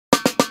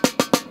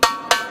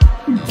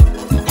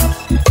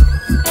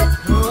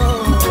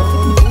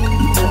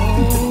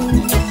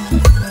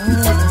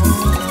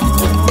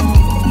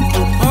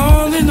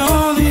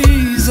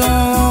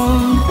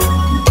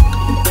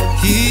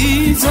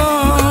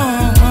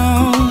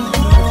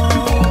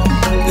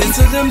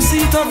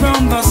orbit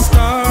around the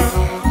star.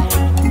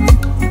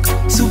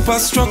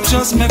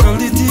 Superstructures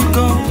megalithic.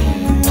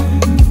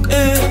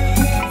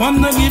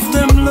 Wonder if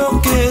them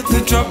locate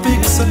the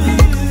tropics,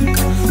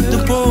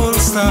 the pole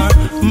star,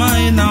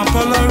 minor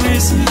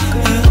Polaris,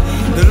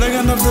 the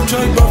legend of the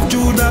tribe of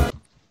Judah.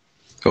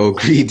 Oh,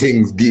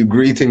 greetings, deep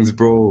greetings,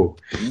 bro.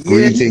 Yeah.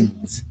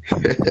 Greetings.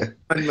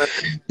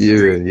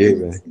 Yeah,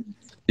 man.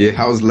 Yeah,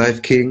 how's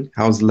life, King?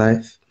 How's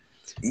life?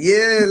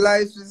 Yeah,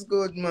 life is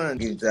good, man.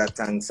 Give that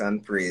thanks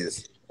and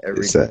praise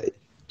every day.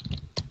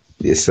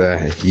 Yes,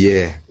 sir.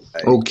 Yeah.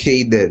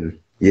 Okay, then.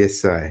 Yes,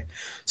 sir.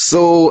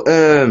 So,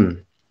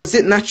 is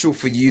it natural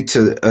for you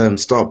to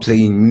start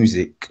playing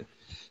music?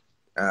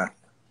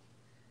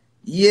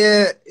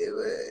 Yeah,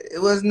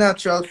 it was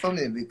natural for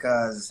me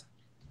because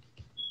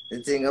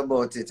the thing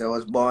about it, I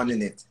was born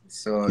in it.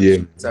 So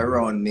it's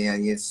around me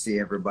and you see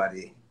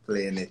everybody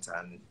playing it.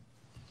 And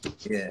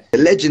yeah. The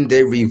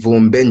legendary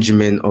Vaughan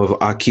Benjamin of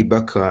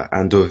Akibaka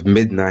and of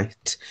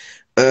Midnight.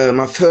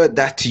 I've heard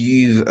that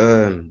you've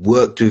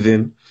worked with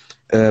him.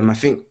 I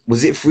think,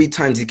 was it 3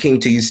 times he came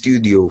to your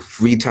studio?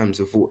 3 times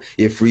or 4?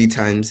 Yeah, 3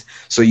 times.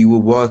 So you were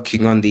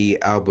working on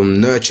the album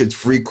Nurtured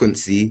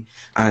Frequency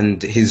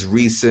and his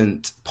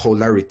recent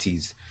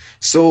Polarities.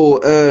 So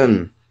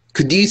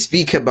could you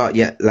speak about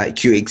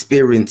like your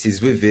experiences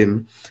with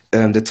him,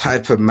 the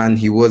type of man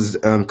he was?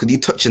 Could you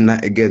touch on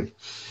that again?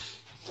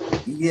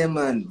 Yeah,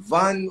 man.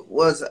 Van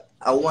was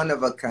a one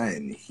of a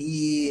kind.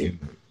 He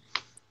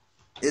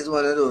is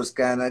one of those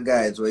kind of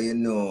guys where, you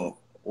know,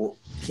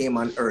 came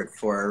on earth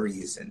for a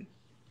reason.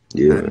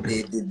 Yeah. And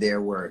they did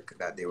their work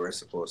that they were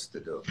supposed to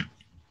do.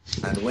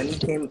 And when he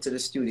came to the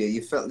studio,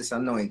 you felt this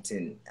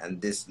anointing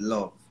and this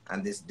love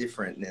and this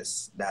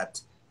differentness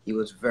that he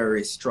was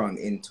very strong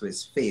into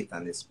his faith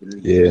and his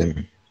belief. Yeah.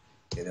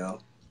 You know?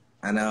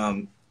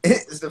 And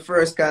it's the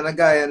first kind of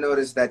guy I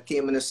noticed that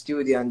came in the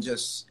studio and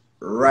just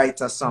write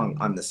a song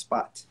on the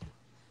spot.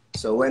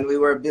 So when we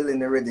were building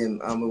the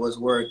rhythm, we was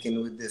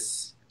working with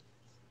this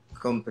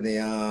company,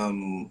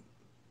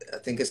 I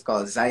think it's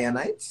called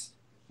Zionites.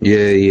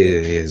 Yeah.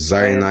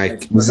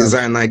 Zionite. Was it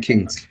Zionite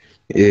Kings?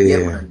 Yeah.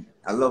 Man.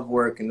 I love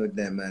working with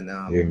them,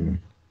 and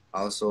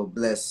also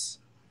bless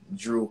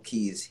Drew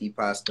Keys. He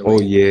passed away.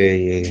 Oh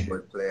yeah.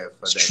 Keyboard player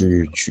for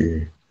them.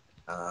 True.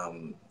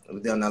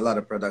 We've done a lot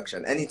of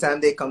production.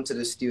 Anytime they come to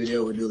the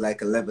studio, we do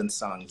like 11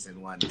 songs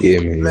in one. Yeah,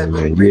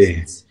 man.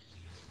 Yeah.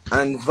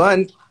 And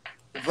Van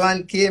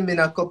came in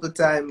a couple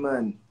times,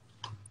 man,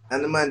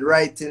 and the man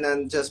writing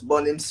and just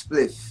burn him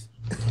spliff.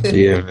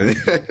 Yeah,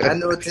 man. I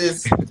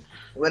noticed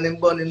when him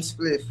burn him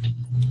spliff,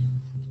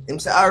 him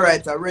say, "All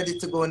right, I'm ready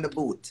to go in the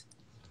booth."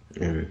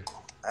 Yeah.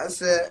 I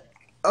said,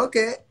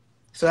 "Okay."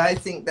 So I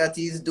think that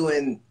he's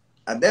doing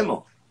a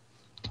demo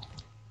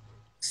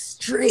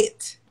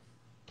straight,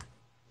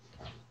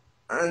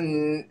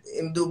 and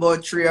him do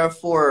about 3 or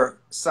 4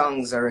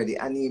 songs already,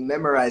 and he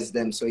memorized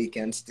them so he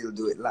can still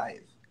do it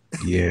live.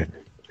 Yeah.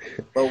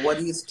 But what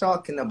he's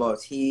talking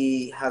about,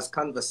 he has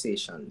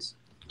conversations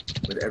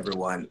with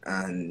everyone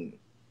and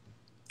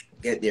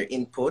get their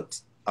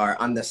input or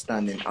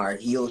understanding, or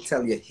he'll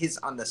tell you his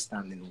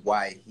understanding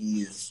why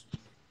he's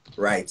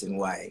writing,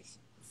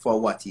 for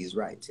what he's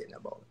writing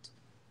about.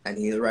 And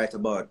he'll write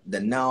about the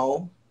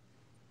now,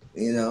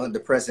 you know, the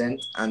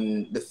present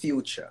and the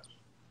future,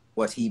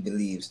 what he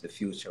believes the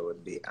future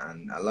would be.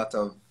 And a lot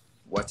of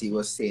what he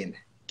was saying,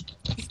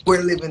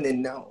 we're living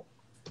in now.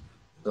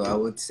 So I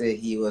would say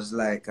he was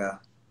like a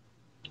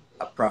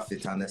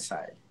prophet on the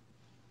side.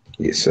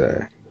 Yes,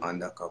 sir.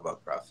 Undercover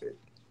prophet.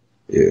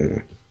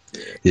 Yeah.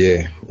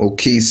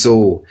 Okay,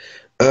 so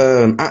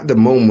at the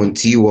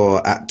moment you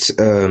are at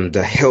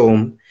the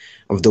helm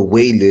of the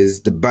Wailers.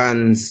 The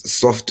band's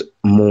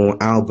sophomore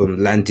album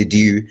landed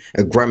you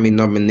a Grammy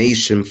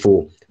nomination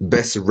for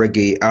Best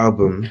Reggae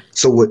Album.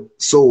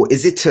 So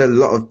is it a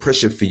lot of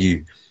pressure for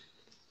you?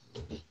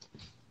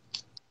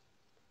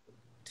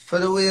 For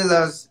the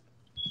Wailers,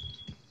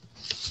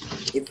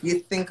 if you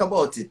think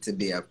about it to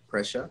be a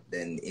pressure,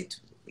 then it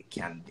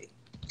can be.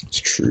 It's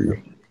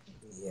true.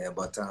 Yeah,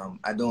 but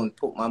I don't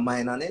put my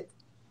mind on it.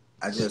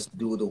 I just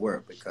do the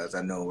work because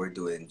I know we're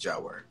doing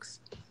job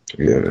works.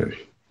 Yeah.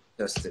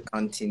 Just to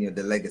continue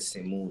the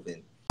legacy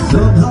moving.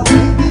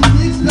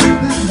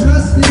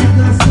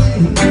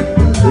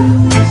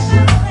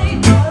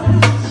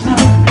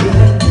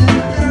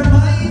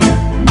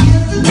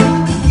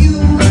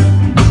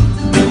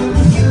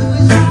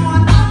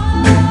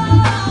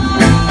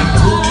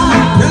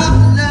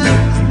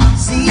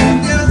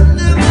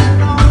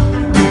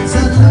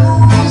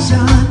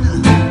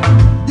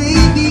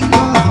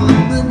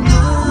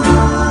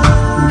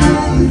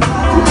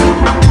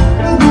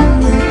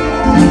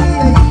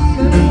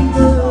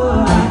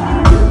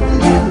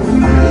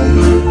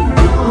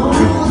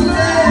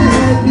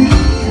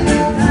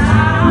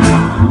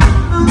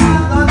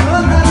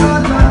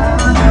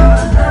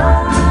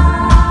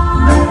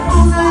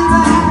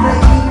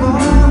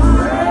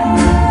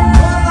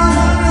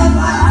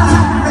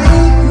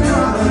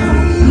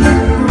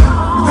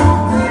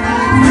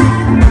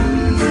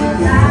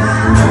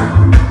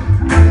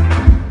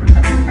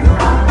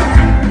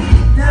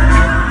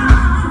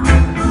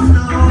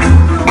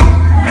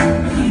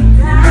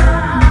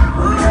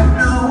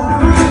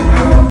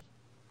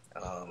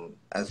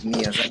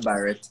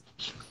 Barrett.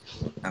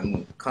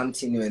 I'm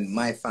continuing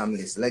my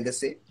family's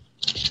legacy.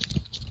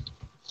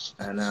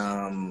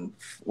 And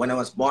when I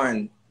was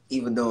born,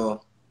 even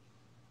though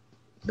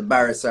the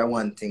Barretts are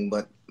one thing,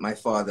 but my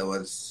father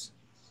was,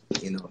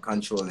 you know,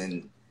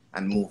 controlling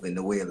and moving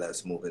the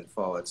Wailers moving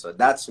forward. So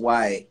that's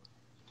why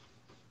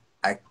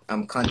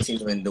I'm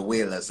continuing the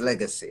Wailers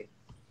legacy,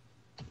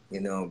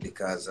 you know,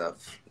 because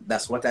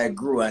that's what I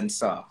grew and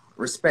saw.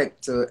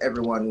 Respect to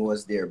everyone who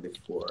was there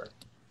before.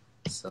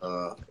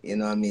 So, you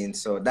know what I mean?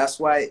 So that's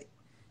why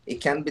it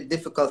can be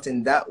difficult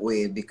in that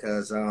way,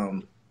 because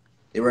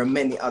there were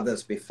many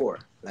others before.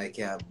 Like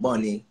you had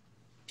Bunny,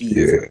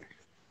 Pete,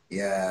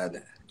 you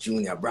had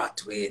Junior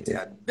Brathwaite, you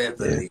had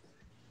Beverly.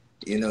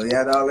 You know, you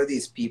had all of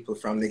these people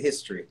from the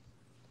history.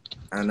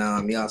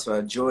 And you also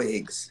had Joe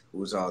Higgs,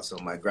 who's also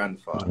my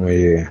grandfather. Oh,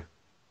 yeah.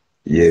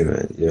 Yeah,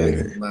 man. Yeah,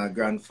 man. My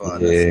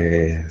grandfather.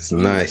 Yeah, it's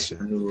nice.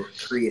 Who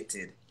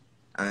created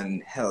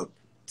and helped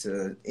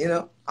to, you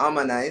know,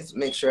 harmonize,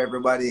 make sure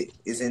everybody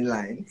is in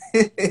line.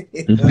 Yeah.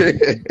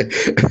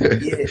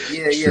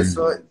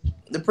 So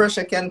the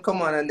pressure can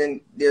come on, and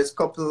then there's a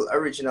couple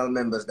original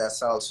members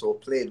that's also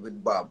played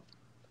with Bob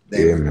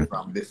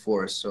from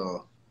before.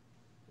 So,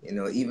 you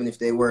know, even if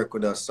they work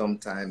with us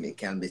sometime, it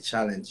can be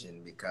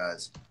challenging,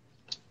 because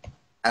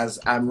as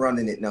I'm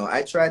running it now,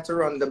 I try to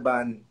run the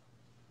band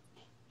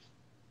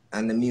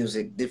and the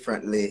music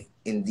differently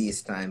in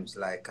these times,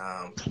 like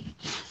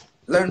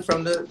learn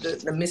from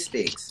the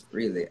mistakes,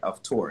 really,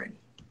 of touring,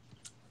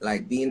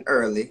 like being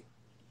early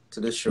to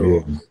the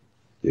show,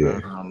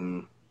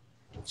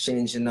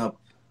 changing up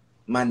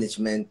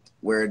management,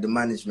 where the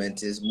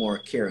management is more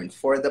caring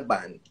for the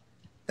band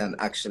than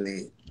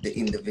actually the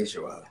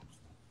individual.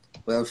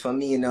 Well, for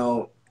me, you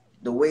know,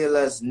 the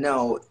Wailers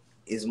now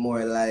is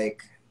more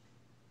like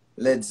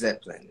Led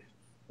Zeppelin,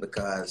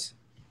 because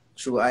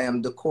true, I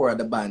am the core of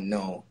the band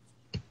now,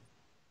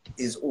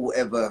 is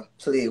whoever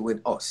play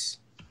with us,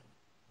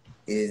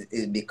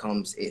 it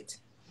becomes it.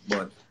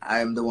 But I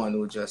am the one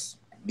who just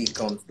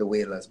becomes the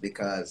Wailers,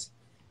 because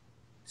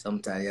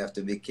sometimes you have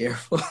to be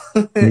careful.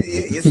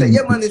 You say,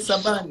 yeah, man, it's a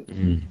band.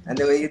 And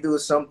then when you do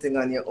something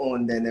on your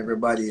own, then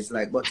everybody is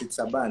like, but it's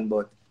a band.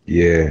 But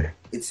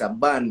it's a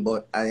band,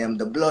 but I am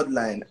the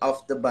bloodline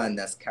of the band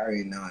that's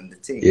carrying on the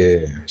thing.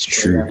 Yeah, it's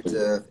true.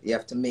 You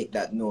have to make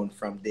that known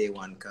from day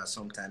one, because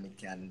sometimes it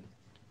can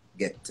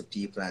get to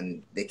people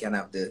and they can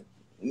have the,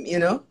 you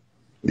know,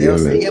 they'll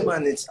say, yeah,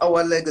 man, it's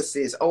our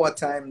legacy, it's our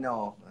time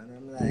now. And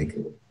I'm like,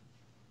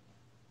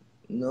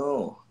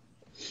 no.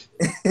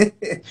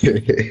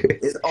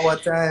 It's our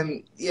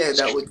time,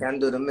 that we can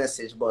do the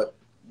message, but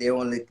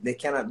they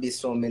cannot be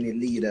so many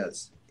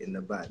leaders in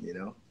the band, you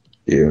know.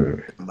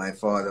 My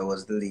father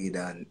was the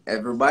leader, and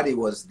everybody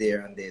was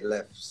there, and they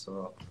left.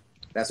 So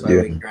that's why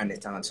we ran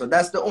it on. So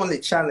that's the only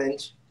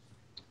challenge.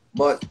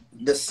 But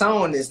the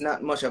sound is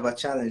not much of a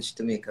challenge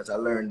to me, because I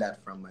learned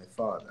that from my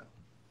father.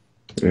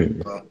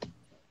 But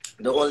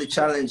the only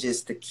challenge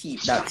is to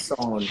keep that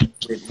sound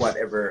with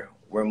whatever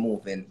we're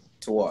moving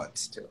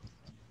towards to.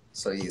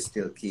 So you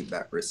still keep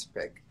that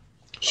respect.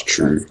 It's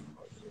true.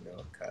 You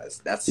know, because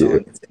that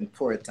sound is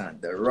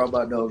important. The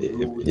rubber dub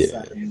roots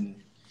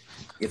and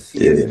you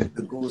feel it,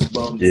 the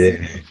goosebumps.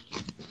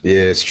 Yeah,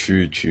 it's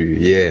true.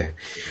 Yeah.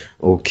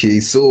 Okay,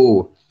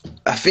 so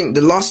I think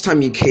the last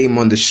time you came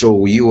on the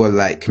show, you were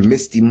like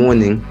Misty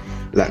Morning.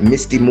 Like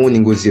Misty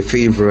Morning was your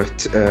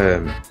favorite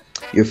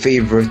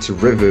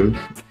rhythm.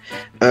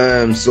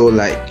 So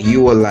like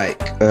you were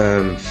like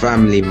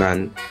Family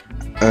Man.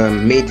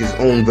 Made his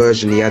own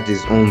version. He had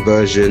his own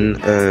version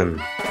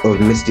of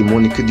Misty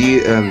Morning. Could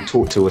you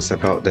talk to us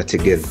about that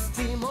again?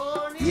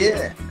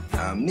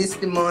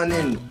 Misty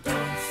Morning.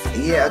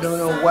 I don't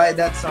know why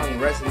that song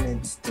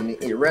resonates to me.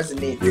 It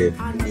resonated with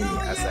me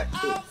as a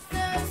kid.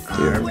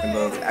 I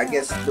remember, I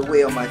guess the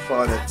way my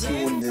father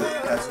tuned it,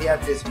 because he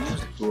had this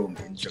music room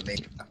in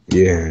Jamaica.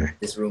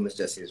 This room is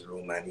just his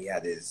room, and he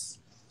had his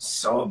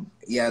sub.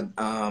 He had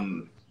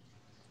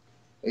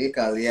he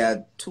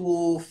had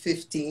two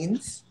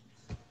 15s,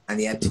 and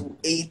he had two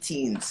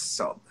 18s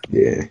sub.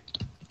 You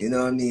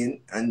know what I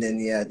mean? And then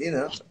he had, you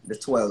know, the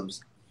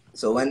 12s.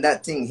 So when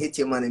that thing hit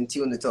you, man, him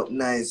tuned it up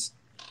nice.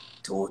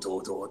 To. Tick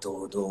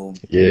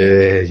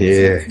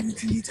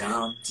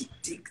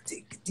tick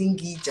tick,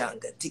 dingy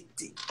janga, tick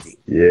tick tick.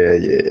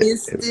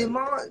 It's the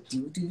man.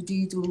 Do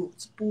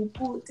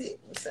spoo tick.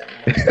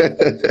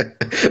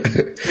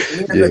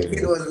 The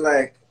kid was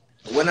like,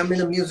 when I'm in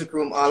the music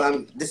room,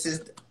 this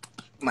is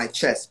my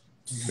chest.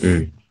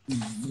 And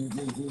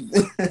then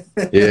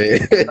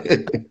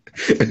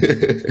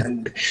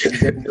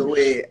the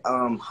way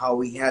how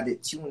we had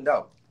it tuned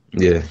up.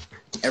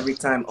 Every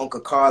time Uncle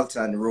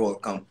Carlton roll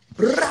come,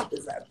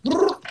 it's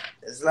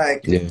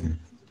like you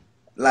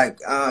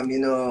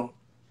know,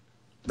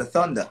 the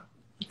thunder.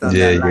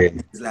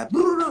 It's like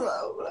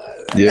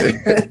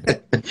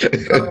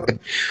so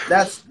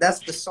that's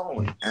the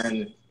song.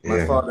 And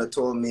my father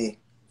told me,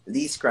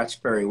 Lee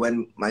Scratch Perry,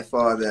 when my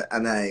father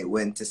and I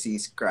went to see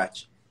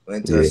Scratch,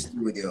 went to a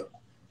studio,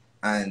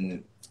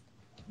 and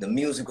the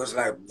music was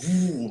like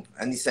boom,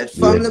 and he said,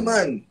 Family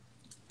Man,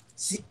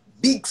 see,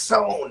 big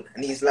sound,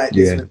 and he's like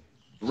this Yeah. with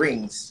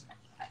rings.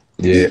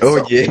 Yeah. Big Oh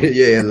sound. yeah,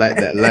 yeah, like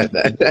that, like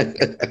that.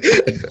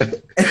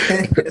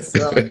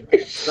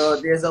 So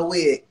there's a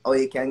way how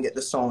you can get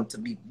the sound to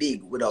be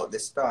big without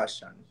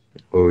distortion.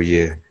 Oh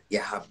yeah. You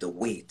have to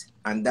wait,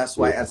 and that's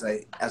why Yeah.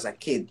 as a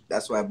kid,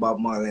 that's why Bob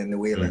Marley and the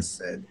Wailers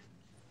said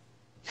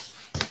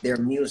their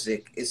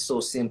music is so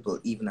simple,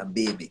 even a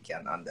baby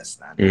can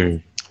understand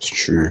it. It's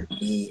true.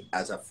 And me,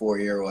 as a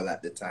 4-year-old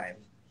at the time,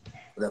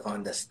 would have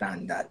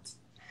understand that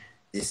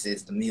this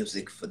is the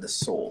music for the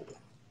soul.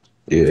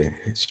 Yeah,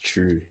 it's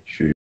true,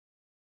 true.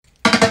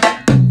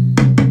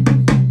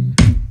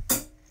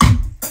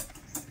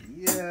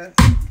 Yeah.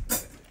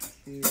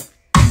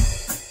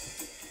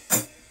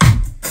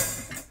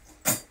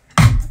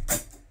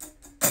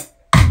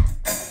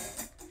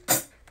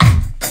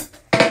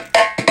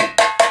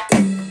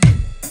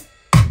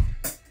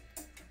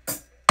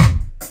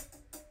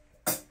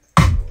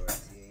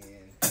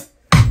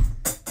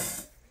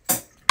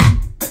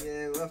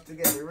 Yeah, we'll have to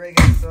get the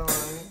reggae song.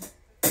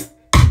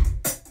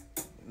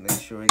 Make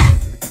sure we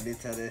get a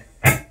bit of the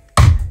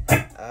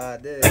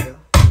there you go.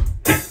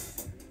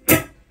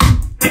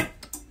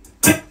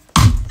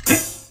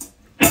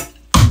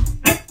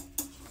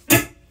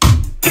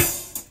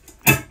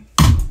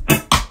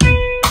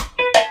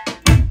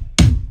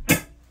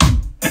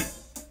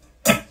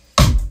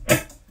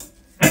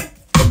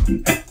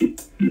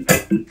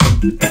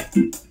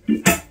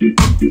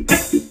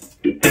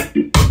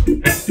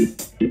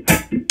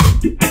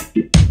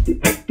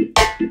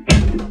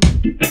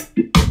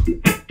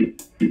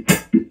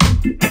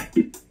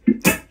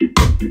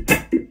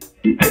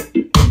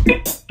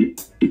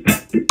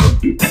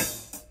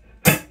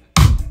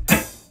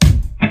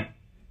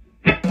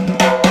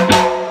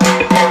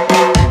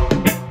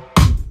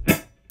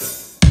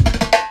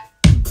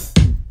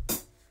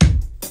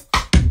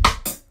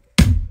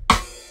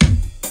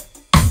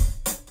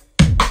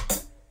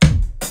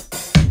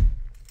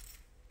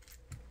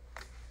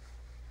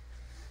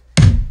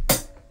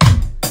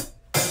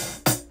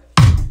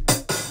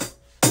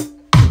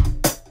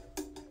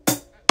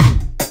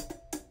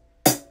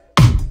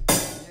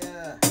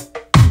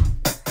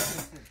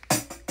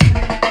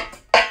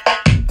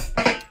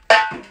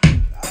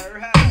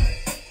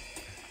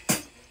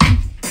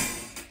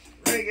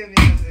 Reggae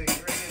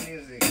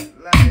music,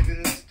 live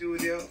in the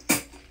studio.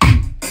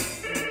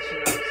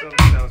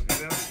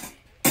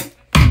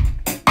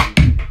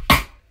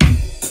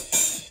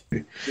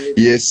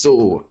 Yeah,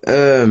 so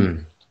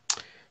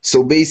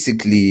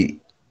basically,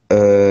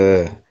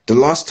 the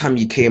last time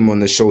you came on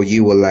the show,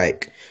 you were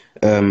like,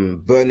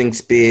 Burning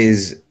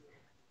Spear's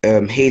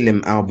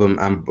Helium album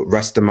and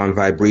Rastaman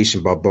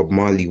Vibration by Bob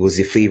Marley was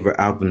your favorite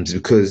albums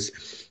because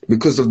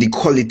of the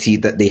quality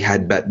that they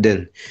had back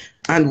then.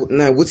 And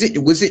now, was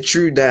it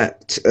true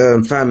that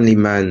Family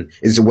Man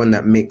is the one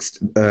that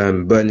mixed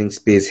Burning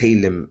Spear's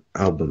Helium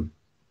album?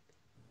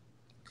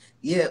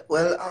 Yeah,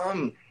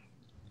 well,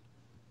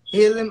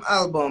 Helium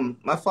album,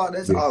 my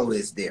father's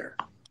always there.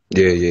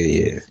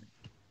 Yeah.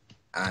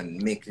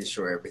 And making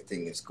sure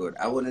everything is good.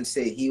 I wouldn't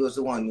say he was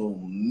the one who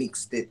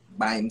mixed it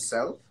by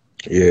himself.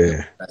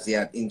 Yeah. Because he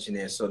had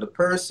engineers. So the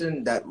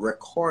person that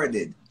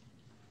recorded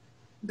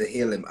the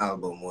Helium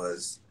album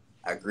was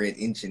a great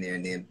engineer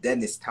named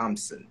Dennis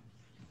Thompson.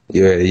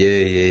 Yeah.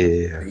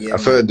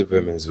 I've heard of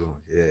him as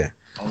well. Yeah.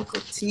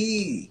 Uncle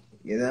T,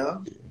 you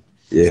know?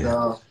 Yeah.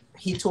 So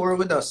he toured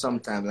with us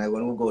sometime, like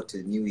when we go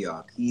to New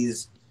York.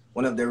 He's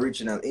one of the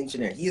original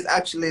engineers. He's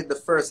actually the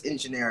first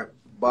engineer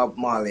Bob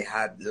Marley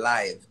had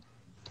live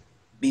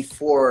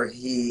before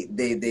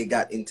they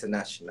got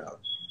international,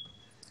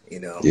 you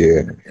know.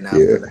 Yeah. And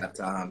after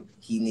that,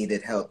 he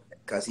needed help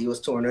because he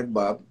was touring with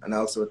Bob and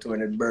also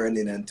touring with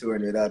Burning and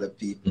touring with other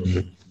people.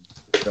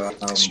 So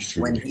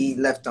when he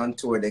left on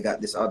tour, they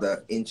got this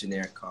other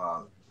engineer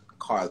called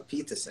Carl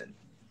Peterson,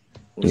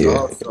 who's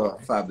also a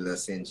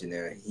fabulous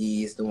engineer.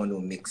 He's the one who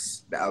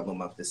mixed the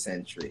album of the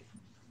century.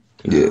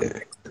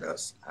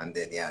 And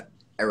then you had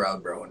Errol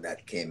Brown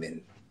that came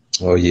in.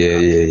 Oh yeah,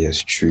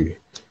 it's true.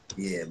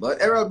 Yeah, but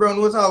Errol Brown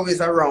was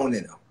always around,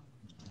 you know.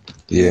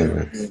 Yeah,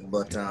 man.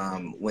 But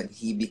when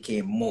he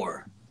became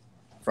more,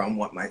 from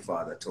what my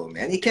father told me,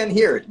 and he can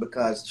hear it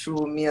because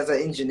through me as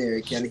an engineer,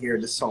 you can hear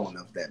the sound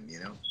of them, you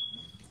know.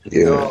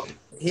 Yeah. So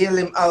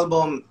Helium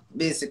album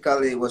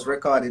basically was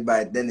recorded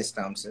by Dennis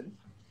Thompson,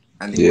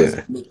 and it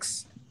was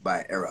mixed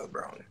by Errol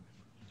Brown.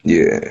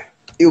 Yeah.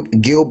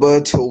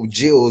 Gilberto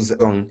Gil's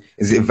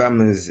is it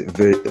Vama's? I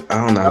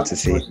don't know how to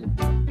say.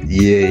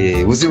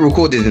 Yeah. Was it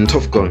recorded in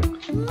Tough Gun?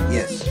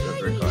 Yes, it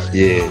was recorded.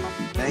 Yeah.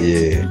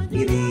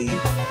 1980, I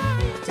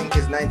think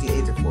it's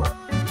 1984.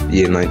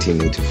 Yeah,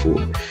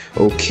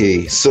 1984.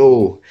 Okay,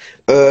 so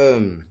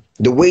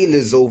the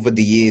Wailers over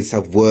the years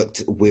have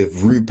worked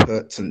with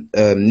Rupert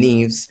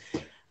Neves,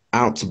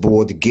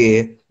 Outboard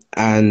Gear,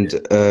 and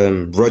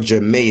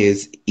Roger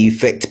Mayer's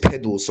Effect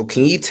Pedals. So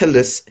can you tell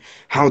us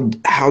how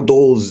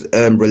those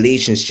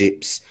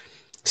relationships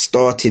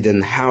started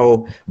and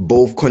how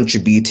both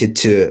contributed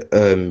to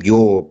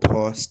your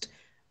past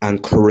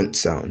and current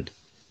sound?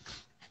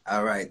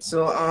 All right.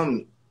 So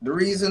The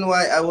reason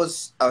why I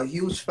was a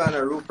huge fan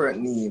of Rupert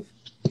Neve,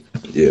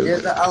 Yeah.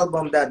 there's an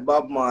album that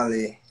Bob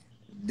Marley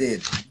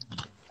did,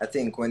 I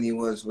think when he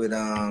was with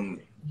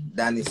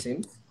Danny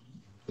Sims.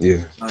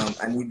 Yeah.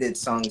 And he did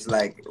songs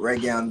like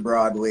Reggae on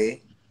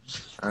Broadway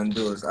and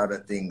those other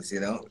things, you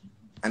know.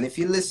 And if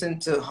you listen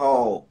to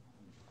how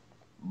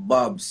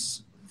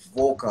Bob's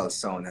vocal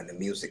sound and the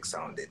music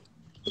sounded,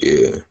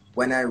 Yeah.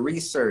 when I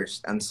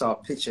researched and saw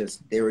pictures,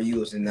 they were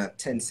using a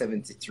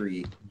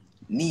 1073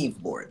 Neve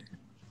board.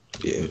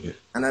 Yeah.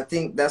 And I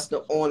think that's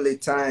the only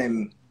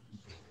time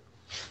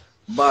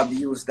Bob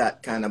used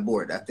that kind of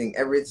board. I think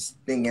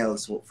everything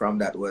else from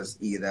that was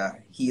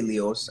either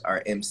Helios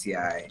or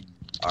MCI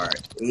or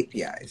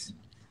APIs.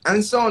 And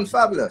it sounds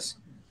fabulous.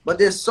 But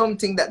there's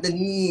something that the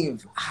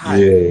Neve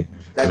had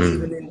that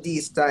even in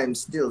these times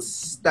still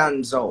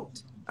stands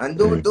out. And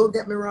don't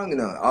get me wrong, you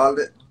know, all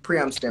the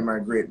preamps them are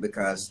great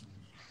because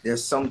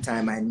there's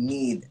sometime I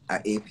need an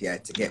API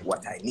to get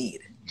what I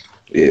need.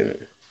 Yeah.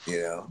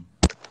 You know.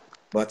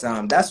 But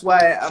that's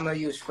why I'm a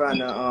huge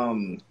fan of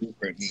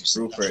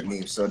Rupert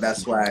Neve. So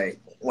that's why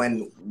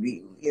when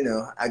we, you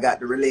know, I got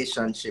the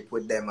relationship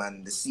with them,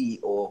 and the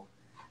CEO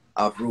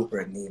of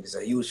Rupert Neve is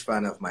a huge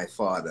fan of my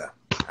father.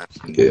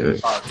 And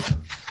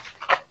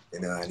you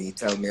know, and he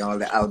tell me all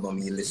the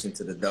album he listened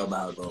to, the dub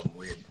album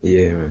with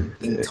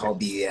King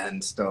Tubby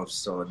and stuff.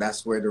 So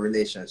that's where the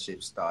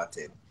relationship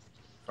started.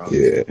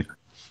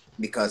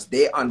 Because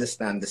they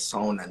understand the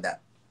sound, and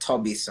that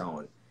Tubby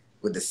sound.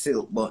 With the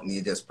silk button,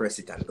 you just press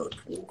it and go.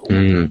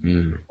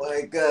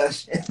 My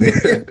gosh. Yeah,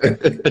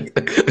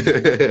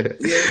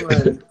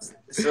 man.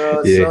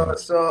 So,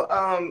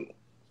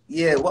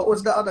 yeah, what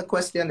was the other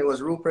question? It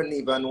was Rupert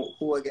Neve and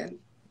who again?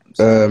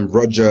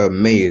 Roger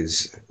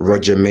Mayers.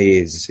 Roger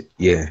Mayers,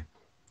 yeah.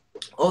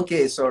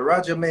 Okay, so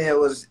Roger Mayer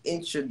was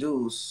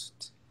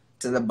introduced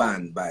to the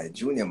band by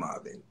Junior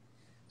Marvin.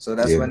 So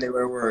that's when they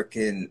were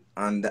working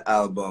on the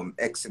album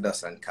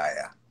Exodus and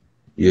Kaya.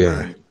 Yeah.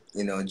 And,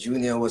 you know,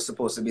 Junior was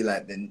supposed to be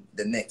like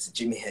the next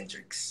Jimi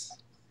Hendrix.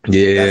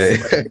 Yeah.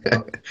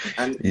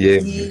 And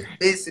he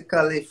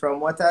basically, from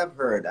what I've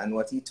heard and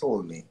what he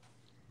told me,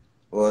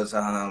 was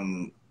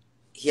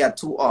he had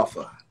two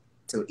offers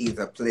to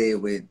either play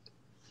with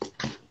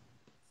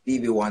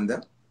Stevie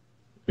Wonder.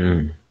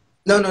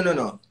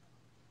 No.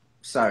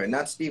 Sorry,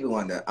 not Stevie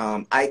Wonder.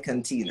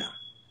 Icon Tina.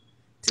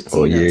 To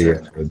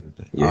Tina Turner.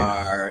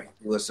 Or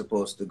he was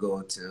supposed to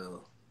go to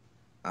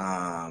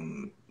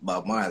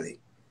Bob Marley.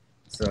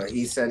 So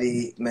he said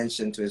he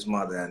mentioned to his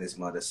mother, and his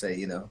mother said,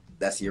 you know,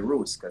 that's your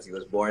roots, because he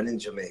was born in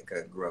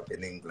Jamaica, grew up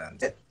in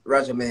England.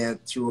 Roger Mayer,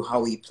 through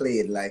how he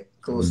played, like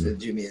close to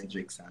Jimi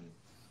Hendrix. And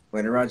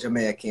when Roger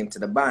Mayer came to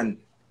the band,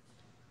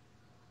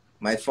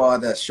 my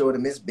father showed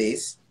him his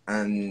bass,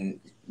 and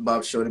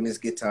Bob showed him his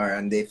guitar,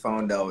 and they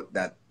found out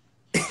that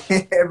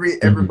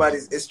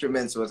everybody's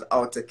instruments was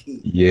out of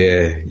key.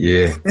 Yeah.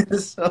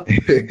 So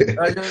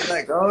Roger was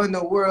like, oh, in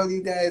the world,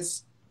 you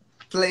guys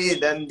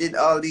played and did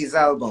all these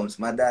albums.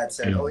 My dad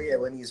said, oh yeah,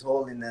 when he's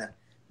holding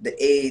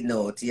the A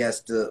note, he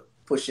has to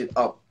push it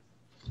up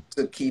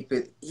to keep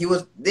it.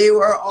 They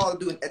were all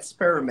doing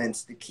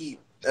experiments to keep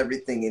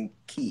everything in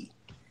key,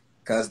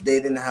 because they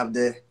didn't have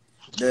the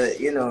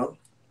you know,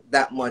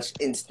 that much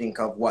instinct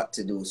of what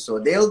to do. So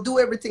they'll do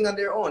everything on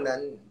their own,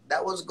 and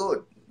that was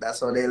good. That's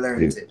how they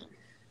learned it.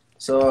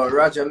 So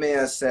Roger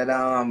Mayer said,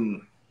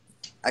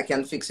 I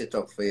can fix it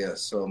up for you.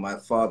 So my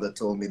father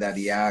told me that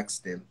he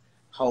asked him,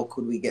 how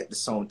could we get the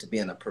sound to be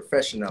on a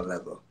professional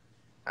level?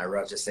 And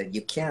Roger said,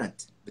 you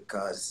can't,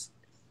 because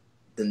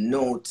the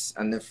notes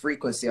and the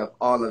frequency of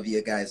all of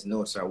you guys'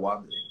 notes are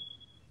wobbling.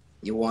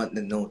 You want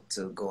the note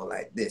to go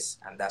like this,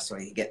 and that's why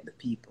you get the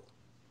people.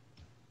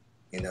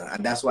 You know,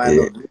 and that's why I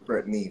love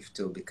Rupert Neve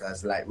too,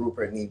 because like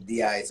Rupert Neve,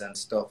 DIs and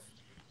stuff,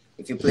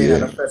 if you play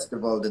at a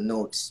festival, the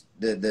notes,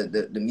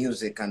 the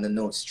music and the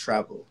notes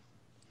travel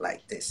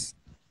like this.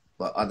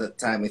 But other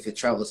time, if it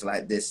travels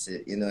like this,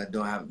 you know, it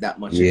don't have that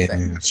much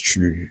effect. Yeah, that's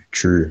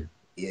true.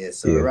 Yeah,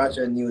 so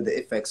Roger knew the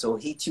effect. So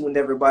he tuned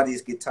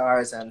everybody's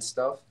guitars and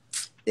stuff.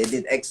 They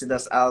did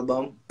Exodus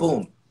album.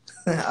 Boom.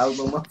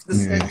 Album of the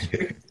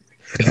century.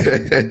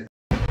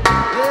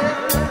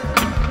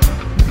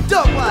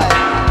 Don't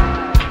worry.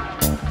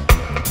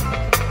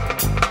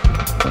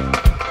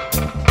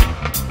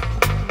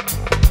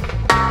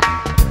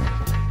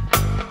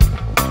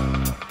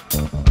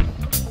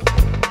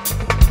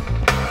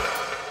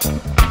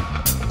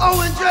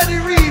 Ready,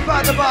 reef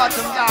at the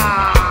bottom,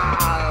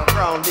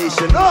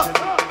 foundation up.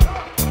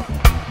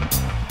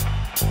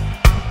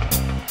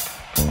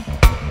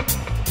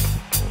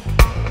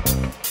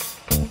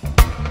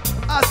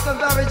 Aston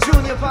Barrett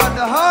Jr. on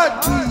the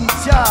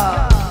heartbeat,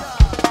 yeah.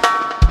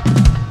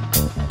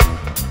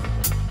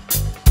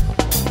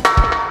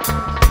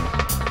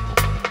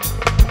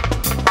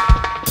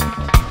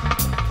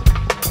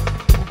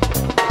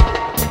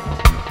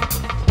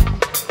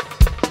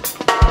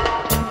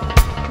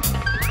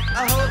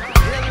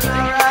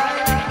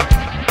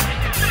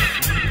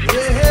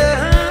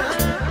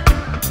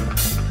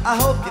 I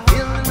hope you're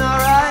feeling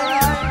alright.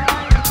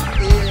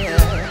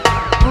 Yeah.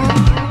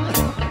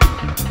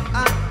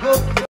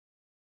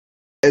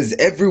 as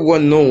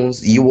everyone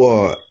knows, you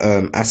are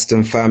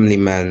Aston Family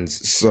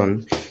Man's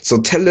son.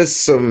 So tell us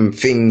some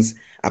things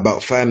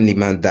about Family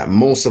Man that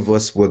most of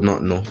us would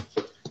not know.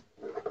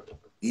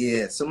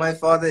 Yeah, so my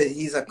father,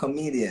 he's a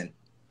comedian.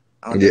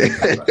 Yeah.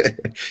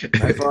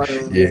 My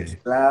father Yeah. makes you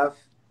laugh,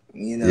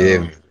 you know,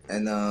 Yeah.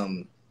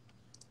 and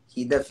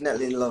he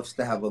definitely loves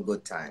to have a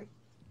good time.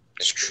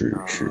 It's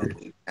true,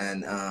 true.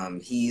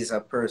 And he's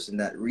a person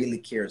that really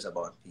cares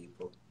about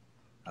people.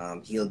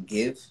 He'll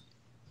give.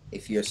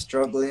 If you're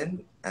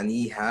struggling and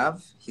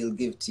he'll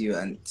give to you.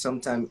 And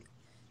sometimes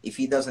if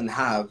he doesn't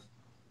have,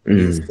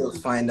 he'll still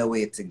find a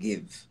way to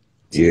give.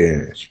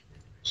 Yeah.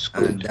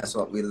 And that's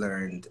what we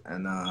learned.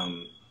 And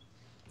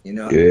you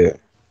know, yeah.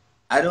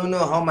 I don't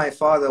know how my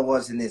father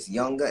was in his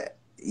younger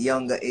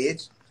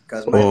age,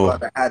 because my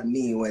father had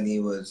me when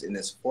he was in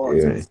his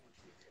 40s. Yeah.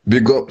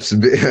 Big ups,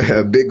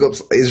 big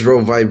ups,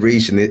 Israel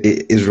Vibration,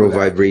 Israel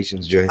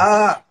Vibrations, Joy.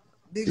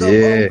 Big up,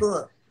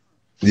 uncle.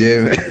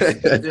 Yeah.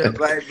 Israel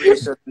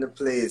Vibration in the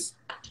place.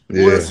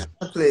 Yeah. Who else in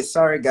the place?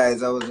 Sorry,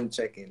 guys, I wasn't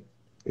checking.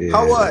 Yeah.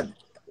 Howard,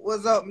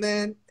 what's up,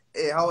 man?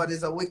 Hey, Howard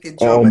is a wicked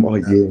drummer.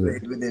 I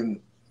played with him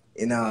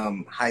in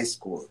high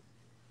school.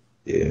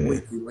 Yeah.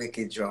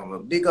 Wicked drummer.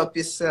 Big up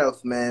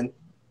yourself, man.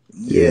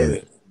 Yes.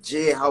 Yeah.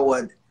 J.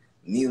 Howard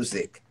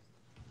Music.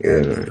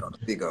 Yeah.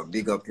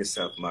 Big up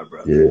yourself, my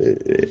brother.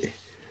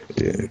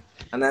 Yeah.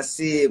 And I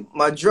see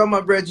my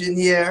drummer brethren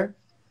here.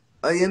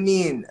 Oh, you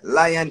mean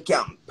Lion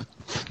Camp?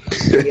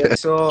 Yeah,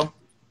 so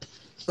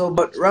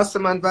but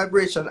Rastaman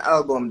Vibration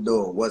album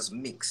though was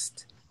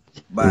mixed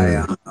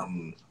by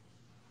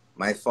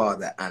my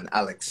father and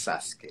Alex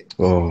Saskin.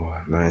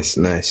 Oh, nice.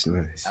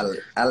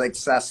 Alex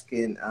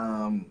Saskin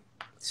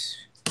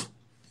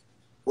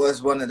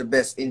was one of the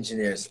best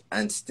engineers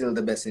and still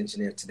the best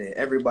engineer today.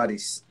 Everybody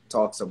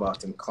talks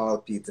about him. Carl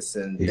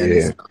Peterson,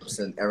 Dennis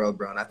Thompson, Errol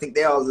Brown. I think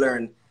they all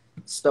learned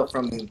stuff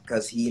from him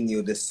because he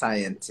knew the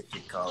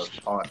scientific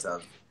part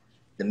of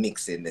the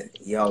mixing.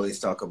 He always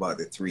talk about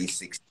the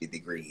 360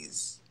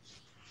 degrees.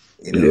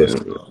 You know,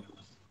 so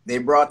they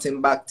brought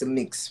him back to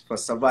mix for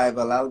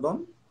Survival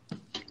album.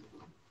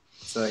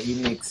 So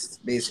he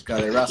mixed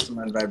basically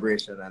Rastaman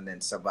Vibration and then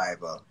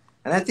Survival.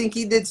 And I think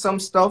he did some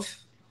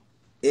stuff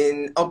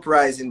in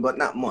Uprising, but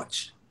not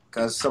much,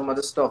 because some of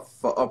the stuff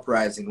for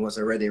Uprising was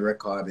already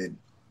recorded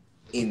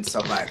in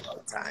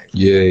Survival time.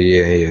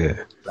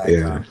 Yeah.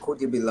 Like, Could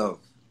You Be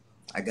Loved?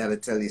 I gotta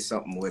tell you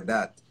something with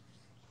that.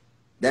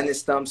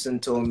 Dennis Thompson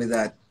told me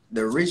that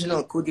the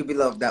original Could You Be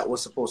Loved that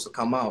was supposed to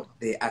come out,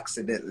 they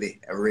accidentally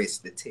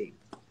erased the tape.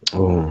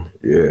 Oh,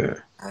 yeah.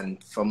 And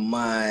to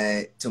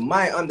my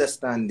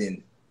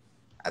understanding,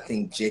 I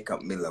think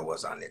Jacob Miller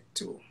was on it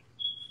too.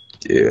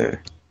 Yeah.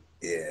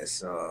 Yeah,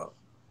 so,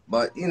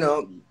 but you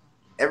know,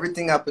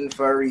 everything happened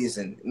for a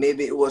reason.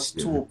 Maybe it was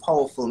too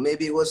powerful.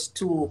 Maybe it was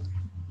too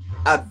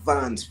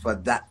advanced for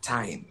that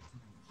time.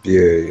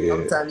 Yeah.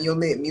 Sometimes you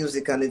make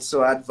music and it's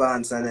so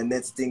advanced, and the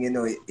next thing you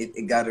know,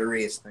 it got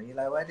erased. And you're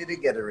like, why did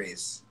it get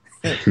erased?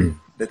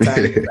 The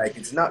time is like,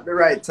 it's not the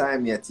right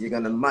time yet. You're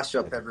gonna mash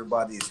up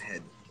everybody's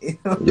head. You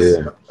know?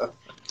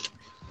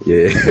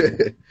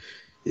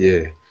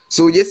 Yeah.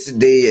 So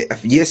yesterday, I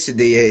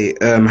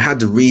had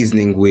the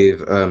reasoning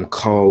with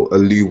Carl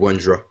Alu One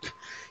Drop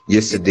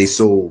yesterday.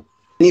 So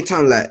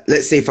anytime, like,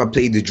 let's say if I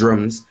play the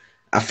drums,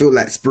 I feel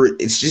like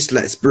it's just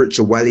like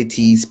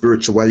spirituality,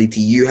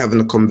 you having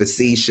a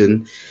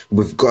conversation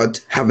with God,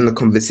 having a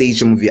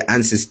conversation with your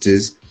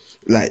ancestors,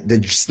 like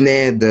the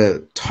snare,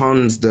 the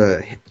toms,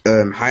 the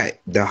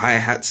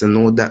hi-hats and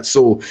all that.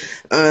 So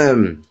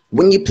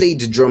when you play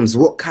the drums,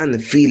 what kind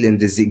of feeling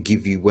does it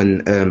give you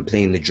when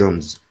playing the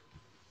drums?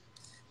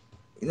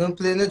 You know,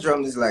 playing the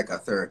drums is like a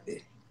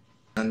therapy.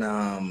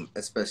 And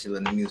especially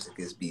when the music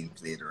is being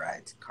played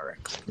right,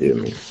 correctly. Yeah,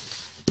 man.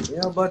 You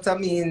know, but I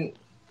mean,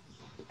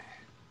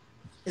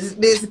 it's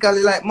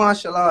basically like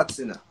martial arts,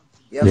 you know.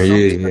 You have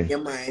something on your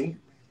mind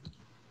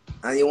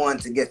and you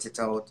want to get it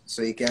out,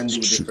 so you can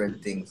do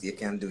different things. You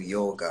can do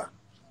yoga,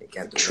 you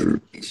can do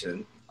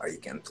meditation, or you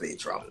can play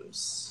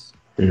drums.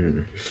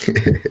 Yeah.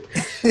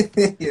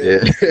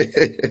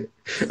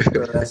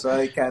 So that's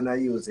why I kind of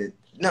use it.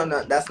 No,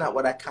 that's not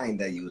what I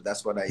kind of use.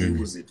 That's what I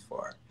use it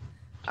for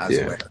as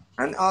well.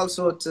 And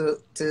also to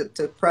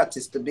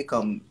practice to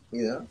become,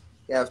 you know,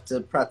 you have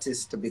to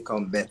practice to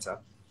become better.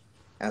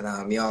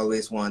 And you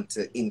always want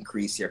to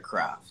increase your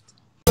craft.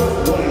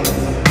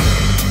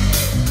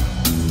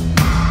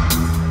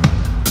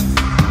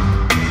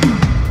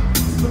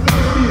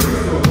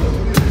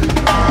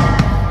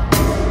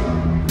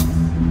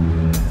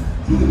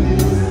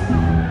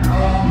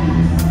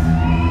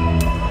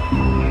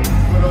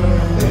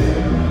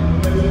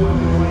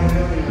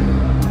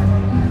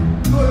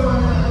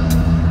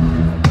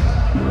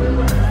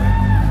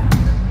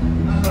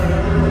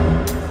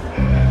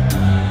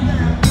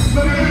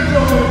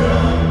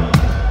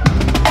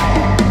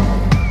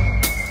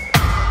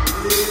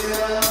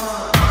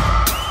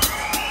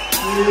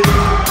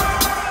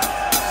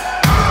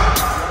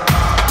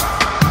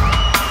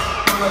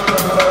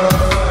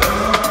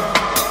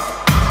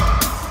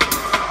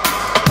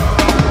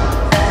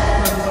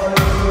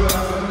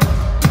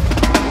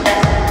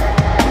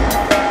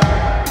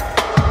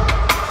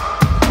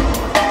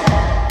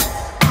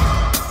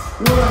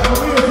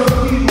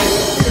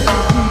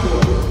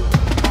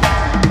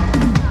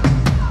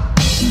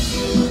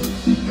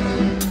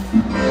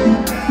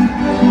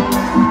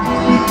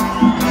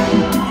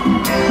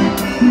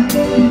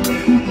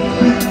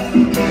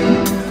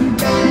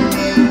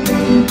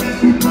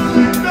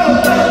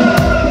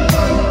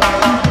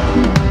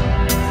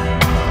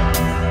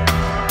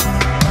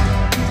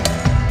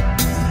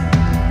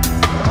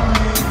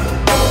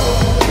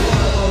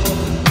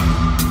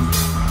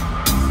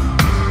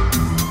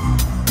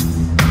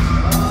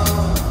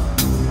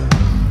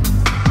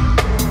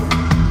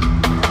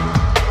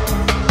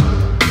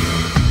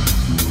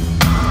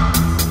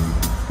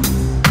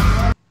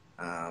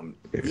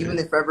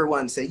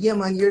 everyone say, yeah,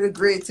 man, you're the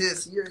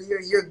greatest.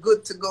 You're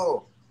good to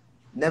go.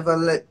 Never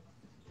let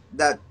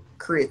that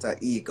create an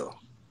ego.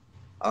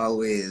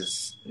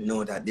 Always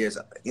know that there's,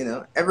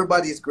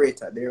 everybody's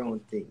great at their own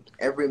thing.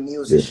 Every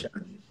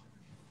musician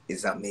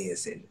is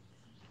amazing,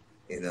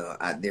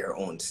 at their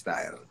own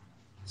style.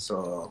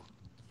 So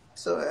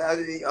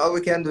all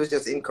we can do is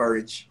just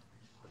encourage,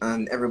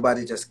 and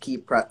everybody just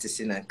keep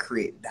practicing and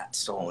create that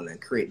sound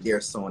and create their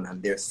sound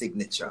and their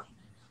signature,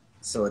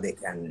 so they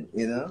can,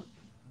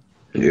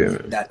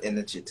 give that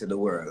energy to the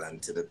world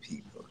and to the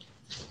people.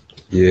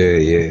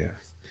 Yeah.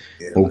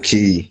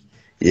 Okay.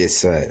 Yes,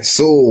 sir.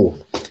 So,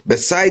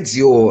 besides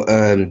your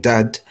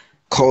dad,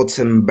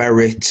 Carlton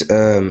Barrett,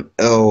 Earl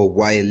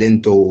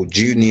Lindo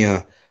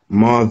Jr.,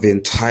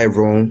 Marvin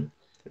Tyrone,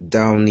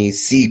 Downey,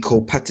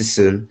 Seco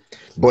Patterson,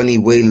 Bonnie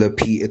Wailer,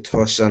 Peter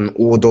Tosh, and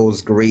all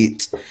those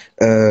great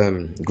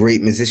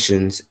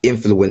musicians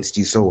influenced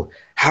you. So,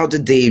 how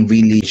did they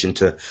really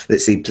into,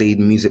 let's say, play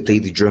music, play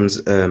the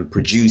drums,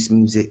 produce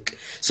music?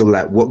 So,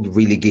 like, what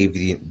really gave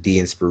you the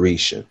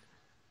inspiration?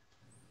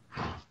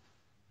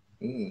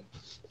 The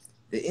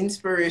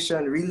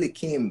inspiration really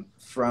came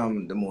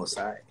from the Most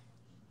High.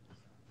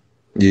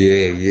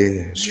 Yeah,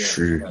 it's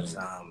true. Because,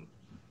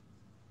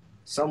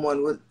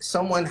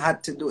 someone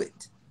had to do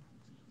it.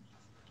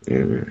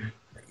 Yeah.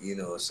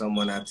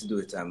 Someone had to do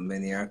it, and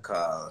many are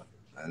called,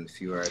 and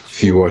few are chosen.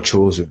 Few are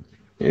chosen.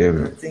 Yeah.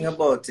 The thing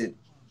about it,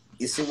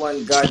 you see,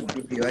 when God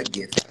gives you a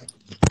gift,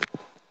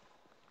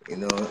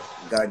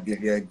 God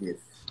gives you a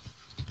gift.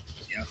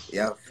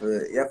 You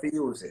have to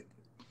use it.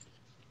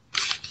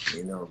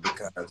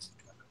 Because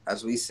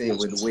as we say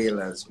with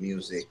Wailers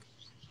music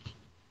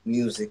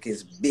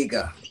is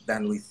bigger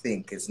than we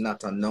think. It's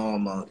not a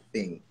normal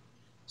thing.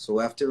 So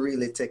we have to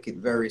really take it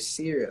very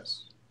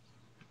serious.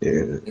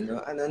 Yeah. And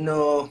I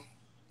know,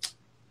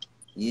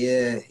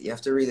 you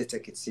have to really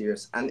take it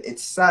serious. And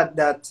it's sad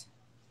that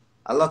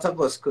a lot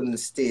of us couldn't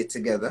stay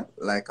together,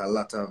 like a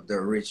lot of the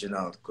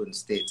original couldn't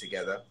stay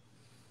together.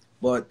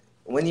 But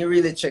when you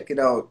really check it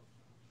out,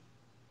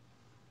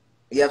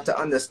 you have to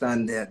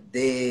understand that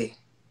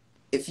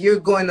if you're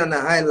going on a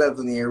high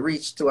level and you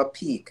reach to a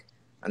peak,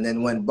 and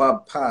then when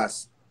Bob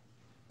passed,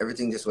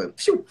 everything just went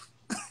phew.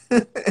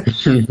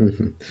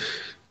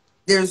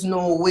 There's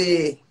no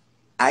way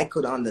I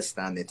could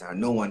understand it, or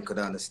no one could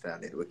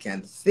understand it. We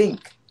can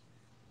think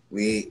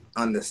we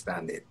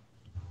understand it,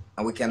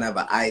 and we can have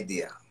an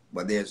idea,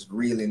 but there's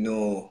really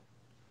no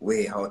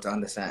way how to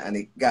understand, and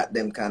it got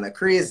them kind of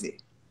crazy.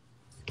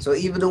 So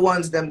even the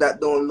ones them that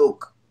don't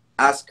look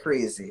as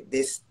crazy,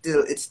 it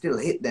still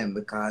hit them,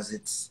 because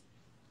it's,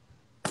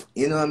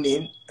 you know what I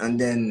mean? And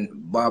then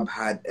Bob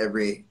had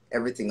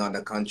everything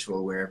under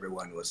control, where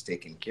everyone was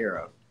taken care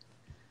of.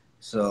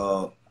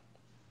 So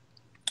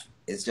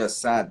it's just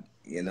sad,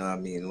 you know what I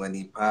mean? When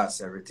he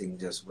passed, everything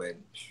just went,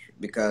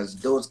 because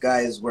those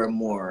guys were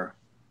more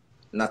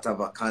not of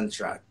a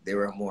contract. They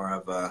were more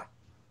of a,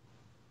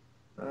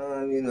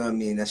 you know what I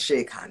mean, a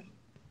shake hand.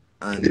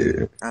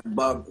 And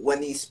Bob,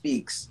 when he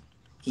speaks,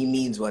 he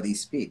means what he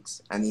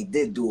speaks. And he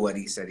did do what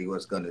he said he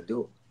was going to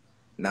do.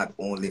 Not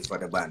only for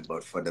the band,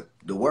 but for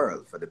the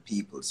world, for the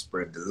people,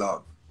 spread the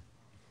love.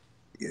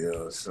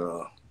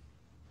 So,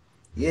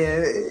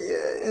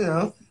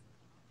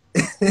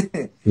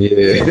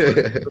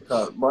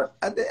 But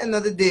at the end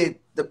of the day,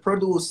 the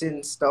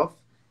producing stuff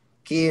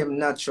came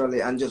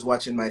naturally, and just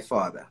watching my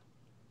father.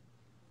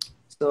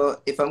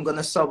 So if I'm going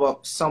to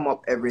sum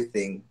up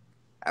everything,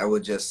 I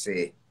would just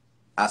say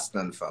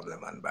Aston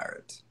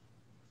Barrett.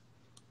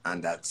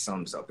 And that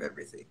sums up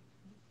everything.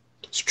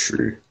 It's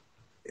true.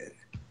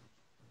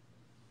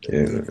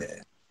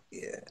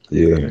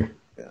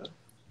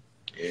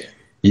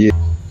 Yeah.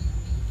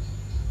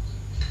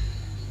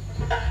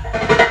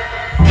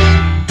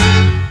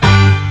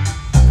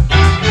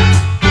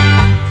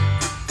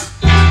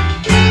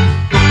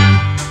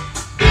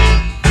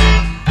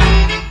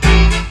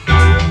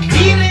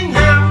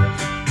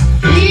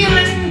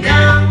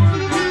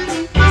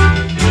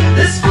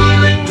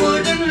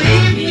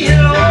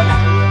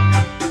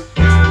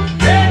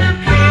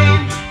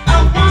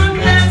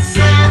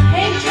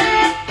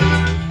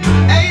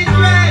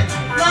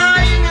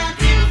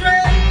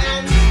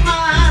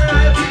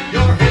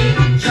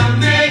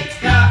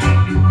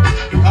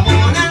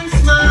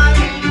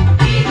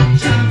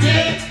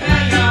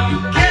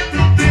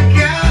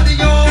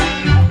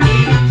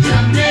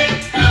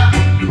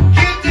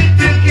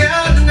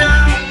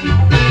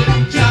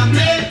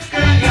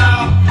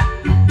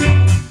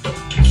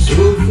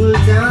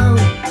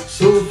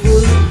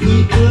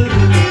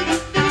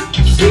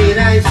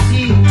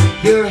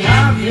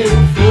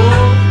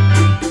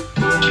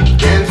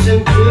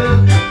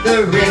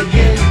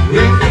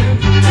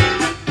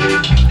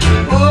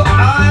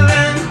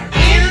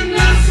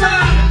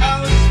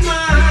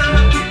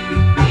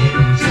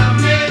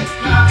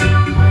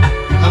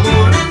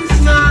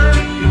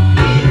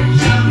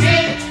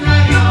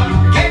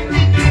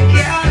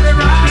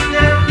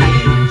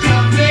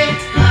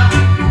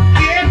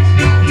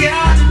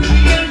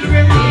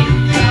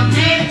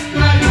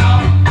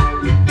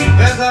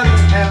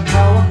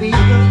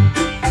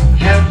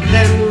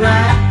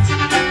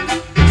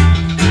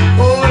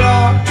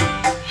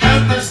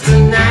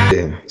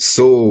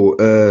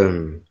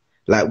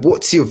 Like,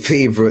 what's your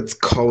favorite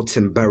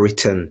Carlton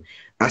Barrett and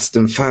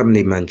Aston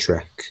Family Man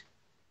track?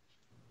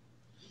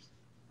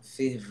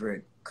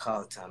 Favorite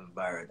Carlton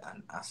Barrett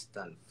and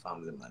Aston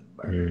Family Man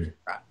Barrett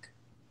track.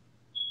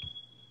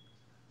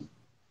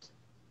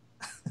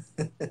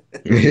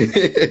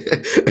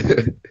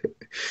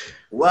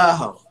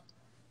 Wow,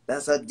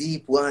 that's a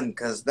deep one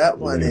because that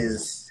one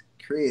is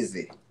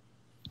crazy.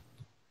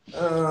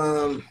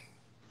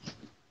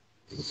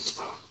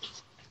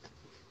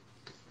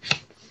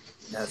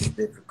 That's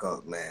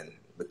difficult, man,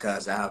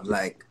 because I have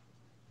like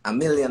a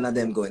million of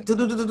them going,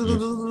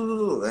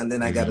 and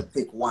then I gotta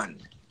pick one.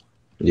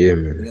 Yeah,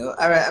 man. You know,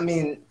 all right. I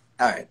mean,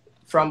 all right.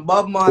 From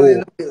Bob Marley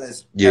and the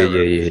Wailers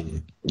era,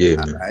 yeah,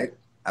 all man. right.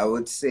 I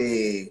would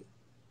say,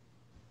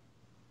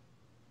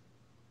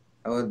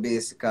 I would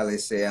basically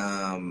say,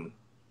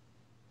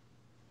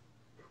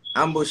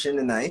 Ambush in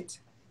the Night.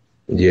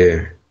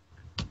 Yeah.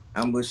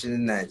 Ambush in the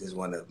Night is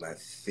one of my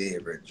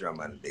favorite drum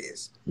and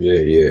bass. Yeah.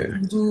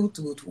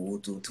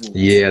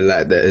 Yeah,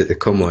 like that.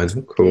 Come on.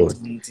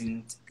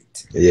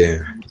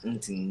 Yeah.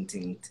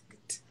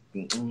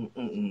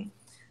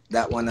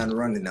 That one and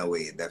Running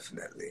Away,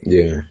 definitely.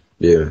 Yeah.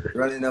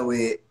 Running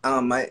Away.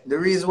 The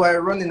reason why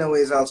Running Away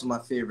is also my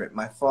favorite.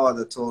 My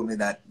father told me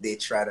that they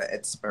try to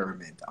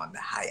experiment on the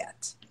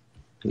hi-hat.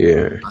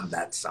 Yeah. On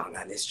that song,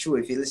 and it's true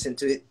if you listen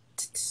to it.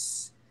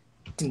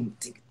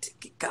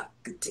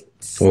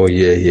 Oh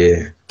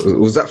yeah.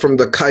 Was that from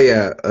the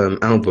Kaya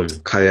album?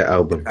 Kaya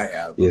album.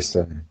 Yes,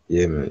 sir.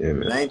 Yeah,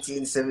 man.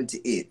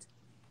 1978.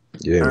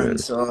 Yeah, and man.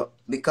 So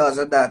because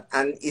of that,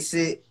 and you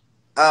see,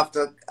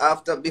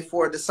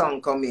 before the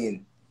song come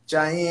in,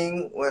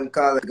 Jahing when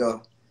Carl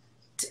go.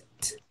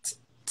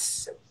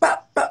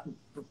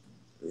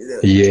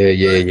 Yeah.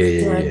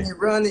 You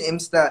run him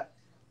start.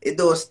 It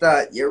don't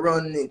start. You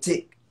running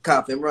tick,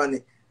 cop him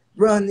running,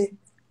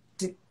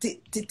 tick,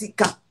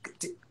 cop,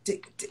 tick.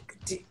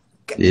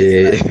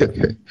 Yeah.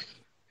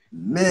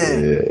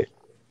 Man, Yeah.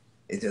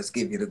 it just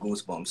give you the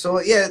goosebumps. So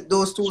yeah,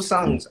 those two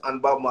songs on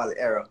Bob Marley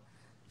era.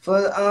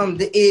 For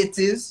the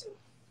 80s,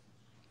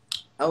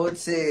 I would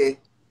say.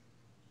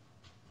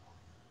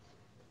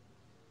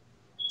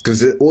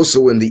 Because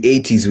also in the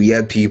 80s we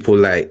had people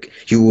like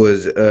he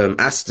was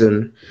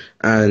Aston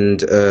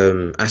and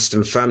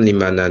Aston Family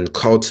Man and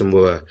Carlton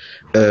were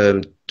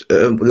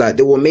like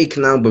they were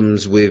making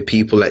albums with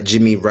people like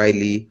Jimmy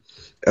Riley,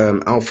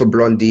 Alpha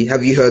Blondie.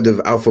 Have you heard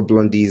of Alpha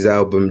Blondie's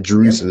album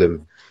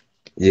Jerusalem?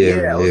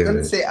 Yeah, I was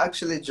gonna say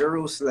actually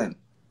Jerusalem.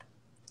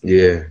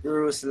 Yeah.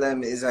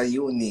 Jerusalem is a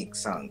unique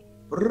song.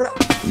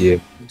 Yeah.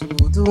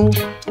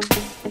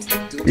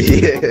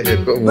 Yeah,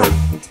 come on.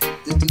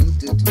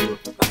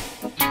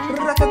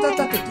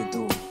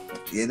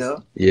 You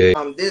know? Yeah.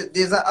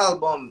 There's an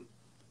album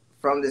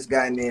from this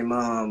guy named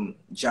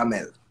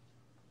Jamel.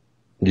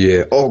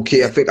 Yeah.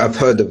 Okay, I think I've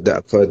heard of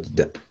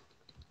that.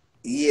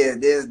 Yeah,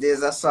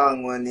 there's a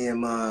song one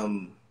named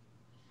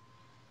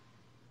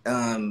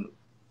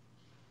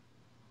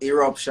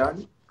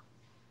Eruption.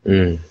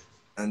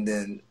 And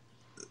then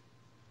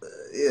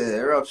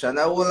Eruption.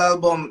 That whole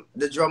album,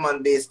 the drum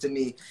and bass to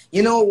me.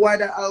 You know why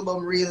the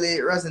album really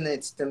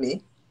resonates to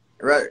me?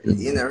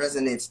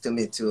 Resonates to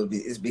me too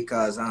is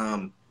because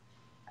I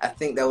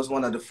think that was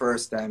one of the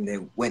first time they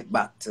went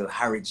back to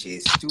Harry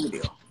J's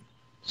studio.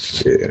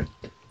 Yeah.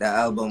 The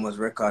album was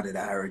recorded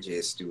at Harry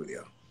J's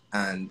studio.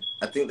 And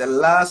I think the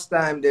last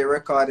time they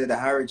recorded at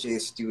Harry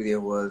J's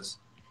studio was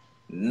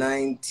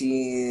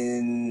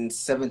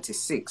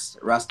 1976,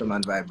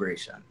 Rastaman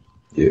Vibration.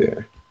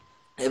 Yeah.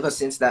 Ever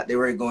since that, they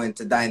were going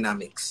to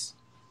Dynamics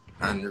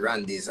and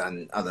Randy's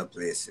and other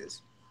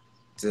places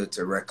to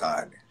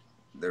record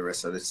the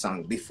rest of the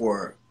song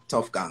before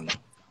Tough Gang,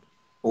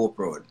 Hope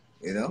Road,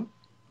 you know?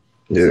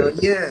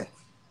 Yeah.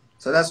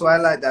 So that's why I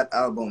like that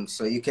album.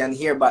 So you can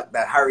hear back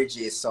that Harry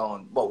J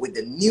sound, but with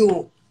the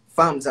new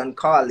Fams and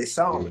Carly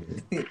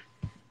sound, you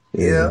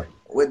know,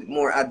 with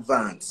more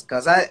advanced.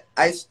 Because I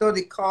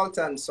studied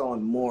Carlton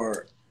sound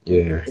more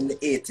in the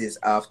 80s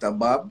after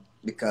Bob,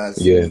 because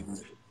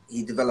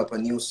he developed a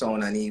new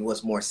sound and he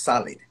was more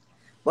solid.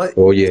 But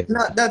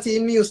not that he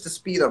used to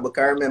speed up,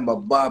 because I remember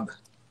Bob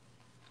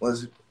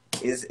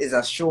is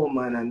a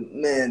showman, and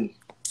man,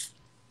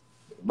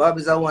 Bob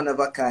is a one of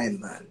a kind,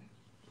 man.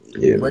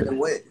 Yeah.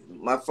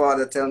 My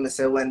father tell me,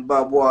 say when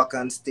Bob walk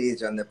on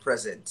stage and the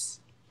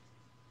presence,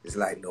 it's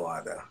like no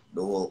other.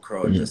 The whole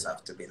crowd just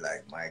have to be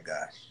like, my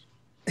gosh.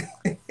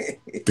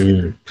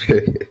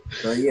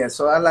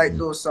 So I like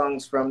those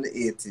songs from the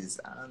 80s.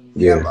 And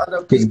we have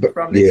other people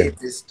from the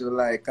 80s too,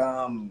 like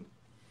man.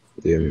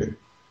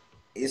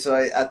 So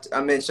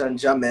I mentioned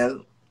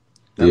Jamel.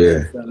 I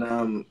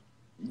mentioned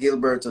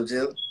Gilberto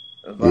Gil.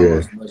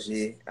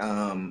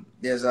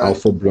 There's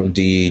Alpha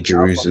Blondie,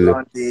 Jerusalem.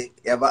 Alpha Blondie.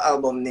 You have an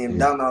album named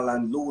Donald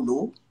and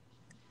Lulu.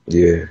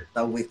 Yeah.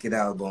 A wicked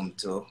album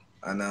too.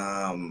 And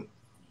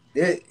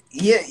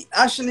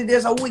actually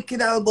there's a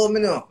wicked album,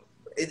 you know.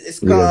 It's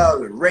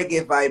called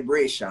Reggae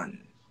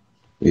Vibration.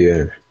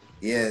 Yeah,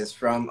 it's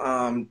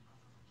from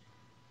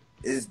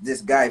is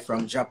this guy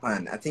from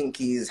Japan. I think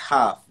he's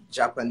half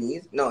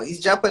Japanese. No, he's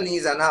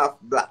Japanese and half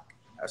black.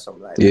 or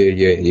something like Yeah,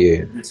 that.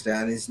 yeah.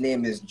 And his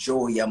name is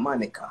Joe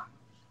Yamanika.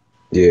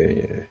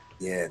 Yeah.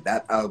 Yeah,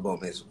 that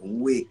album is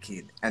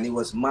wicked, and it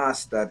was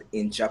mastered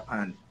in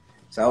Japan.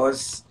 So I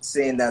was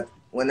saying that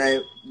when I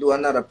do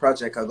another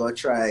project, I go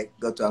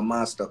to a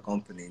master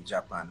company in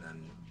Japan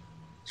and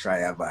try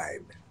a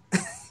vibe.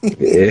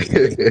 Yeah.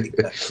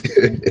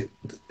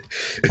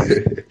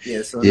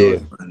 Yeah, so Yeah.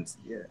 those ones,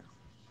 yeah.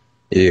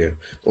 Yeah.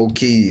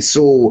 Okay.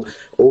 So,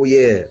 oh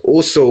yeah.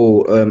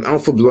 Also,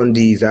 Alpha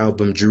Blondie's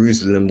album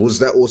Jerusalem, was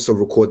that also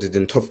recorded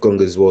in Tough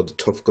Gong as well, the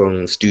Tough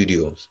Gong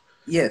Studios?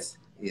 Yes.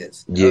 I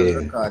was Yeah.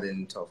 recording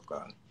in Tough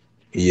Gun.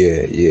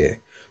 Yeah.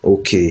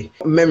 Okay.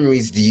 What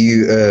memories do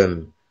you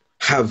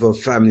have of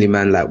Family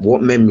Man? Like,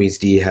 what memories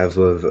do you have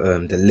of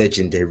the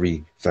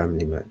legendary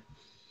Family Man?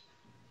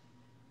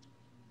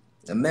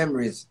 The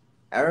memories.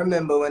 I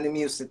remember when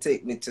he used to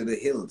take me to the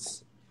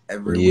hills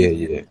every weekend.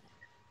 Yeah.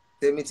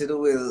 Take me to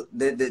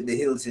the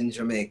hills in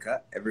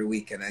Jamaica every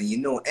weekend. And you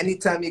know,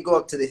 anytime you go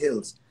up to the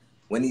hills,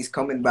 when he's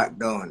coming back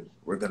down,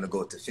 we're going to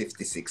go to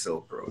 56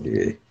 Oak Road.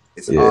 Yeah.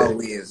 It's Yeah.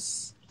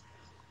 always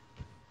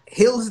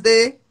Hills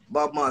Day,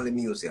 Bob Marley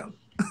Museum.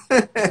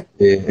 Yeah.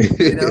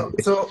 You know,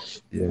 so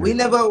Yeah. we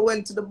never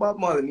went to the Bob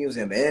Marley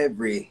Museum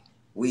every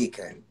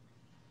weekend.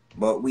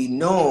 But we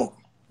know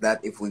that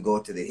if we go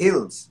to the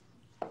hills,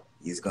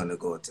 he's going to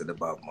go to the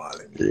Bob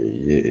Marley Museum.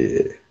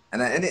 Yeah.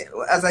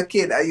 As a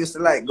kid, I used to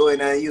like going.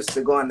 I used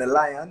to go on the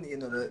lion, you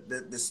know,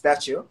 the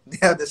statue. They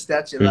have the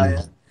statue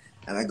lion,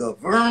 and I go,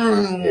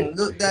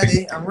 look,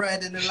 daddy, I'm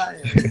riding the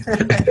lion,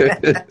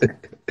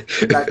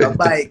 like a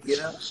bike, you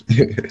know.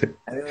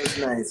 And it was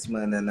nice,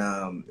 man. And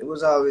it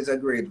was always a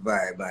great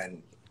vibe.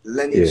 And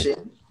Lenny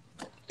Chin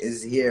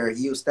is here.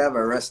 He used to have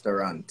a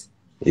restaurant,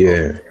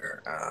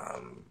 there,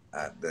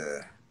 at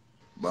the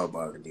Bob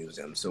Marley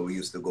Museum. So we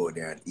used to go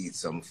there and eat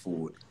some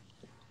food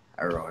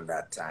around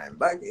that time.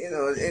 But, you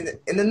know,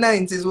 in the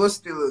 90s was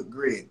still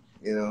great,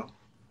 you know.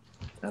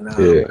 And I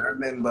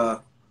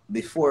remember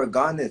before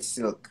Garnet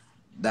Silk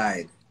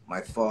died,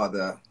 my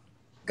father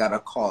got a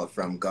call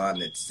from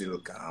Garnet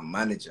Silk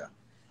manager,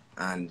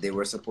 and they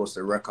were supposed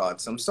to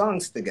record some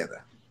songs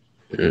together.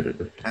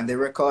 And they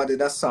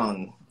recorded a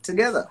song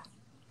together.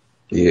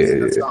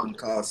 It's a song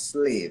called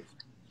Slave.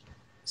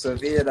 So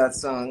if you hear that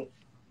song,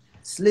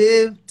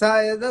 slave,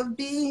 tired of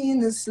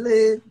being a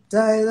slave,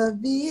 tired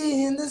of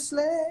being a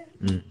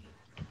slave,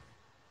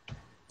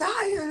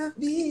 tired of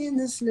being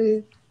a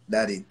slave.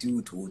 Daddy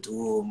do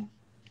to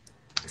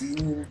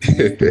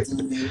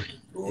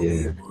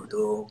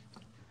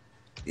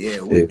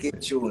yeah,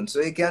 wicked tune. So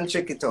you can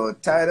check it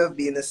out. Tired of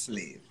being a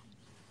slave.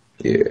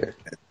 Yeah.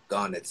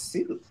 Garnet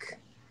Silk.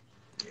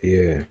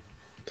 Yeah.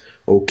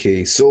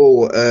 Okay.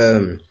 So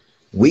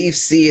we've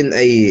seen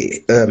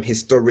a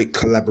historic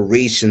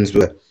collaborations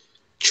with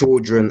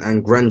children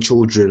and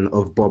grandchildren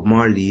of Bob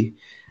Marley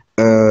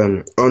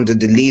under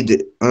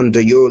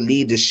your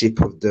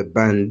leadership of the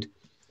band,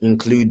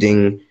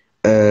 including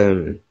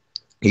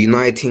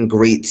uniting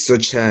greats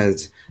such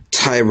as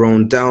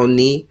Tyrone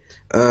Downey,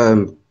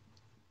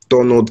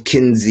 Donald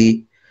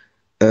Kinsey,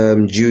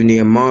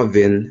 Junior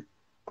Marvin,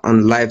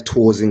 on live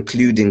tours,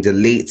 including the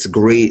late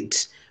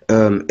great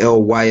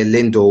L.Y.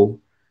 Lindo,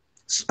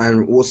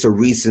 and also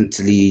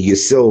recently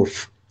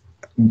yourself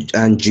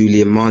and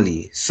Julian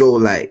Marley. So,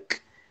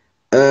 like,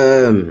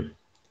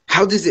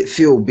 how does it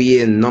feel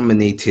being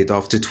nominated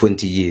after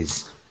 20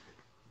 years?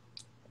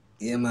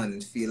 Yeah, man,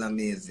 it feel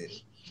amazing.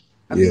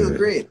 I feel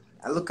great.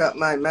 I look at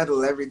my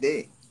medal every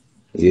day.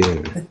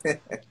 Yeah.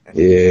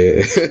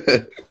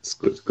 It's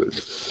good.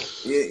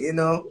 You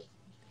know,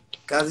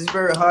 because it's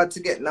very hard to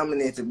get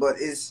nominated, but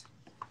it's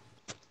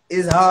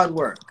hard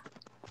work.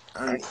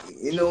 And,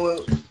 you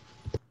know,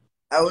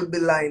 I would be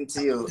lying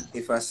to you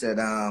if I said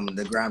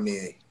the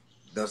Grammy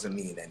doesn't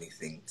mean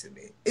anything to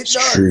me. It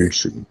does.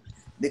 True.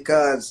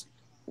 Because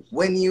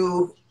when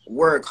you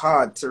work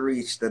hard to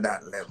reach to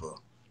that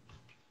level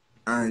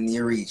and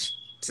you reach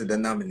to the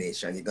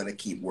nomination, you're going to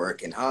keep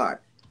working hard.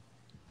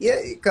 Yeah,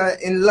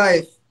 because in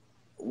life,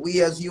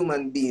 we as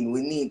human beings,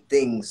 we need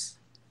things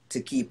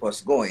to keep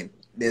us going.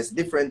 There's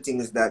different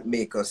things that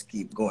make us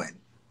keep going.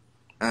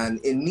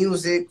 And in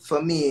music,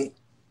 for me,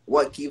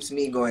 what keeps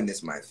me going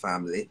is my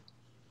family,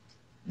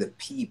 the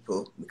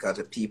people, because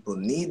the people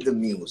need the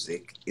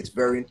music. It's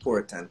very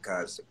important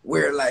because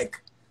we're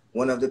like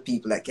one of the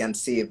people that can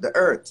save the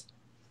earth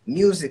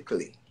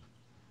musically,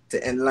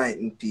 to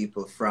enlighten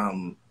people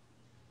from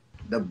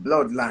the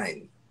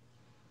bloodline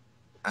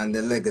and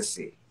the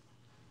legacy,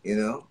 you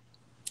know?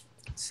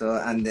 So,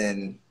 and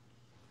then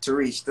to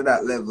reach to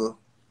that level,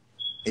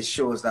 it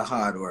shows the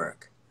hard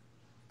work.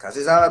 Because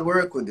it's hard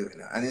work we're doing.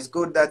 And it's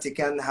good that you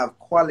can have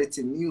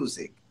quality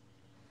music.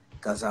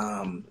 Because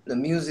the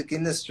music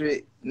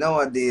industry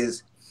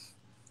nowadays,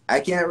 I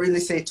can't really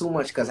say too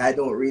much because I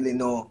don't really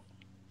know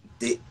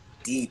the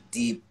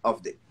deep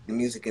of the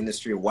music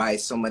industry, why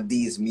some of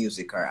these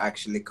music are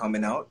actually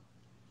coming out.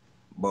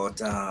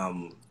 But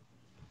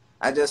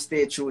I just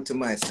stay true to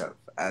myself,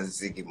 as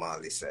Ziggy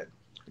Marley said.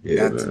 You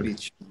got to be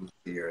true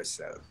to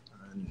yourself.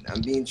 And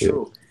I'm being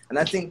true. And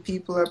I think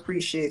people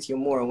appreciate you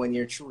more when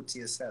you're true to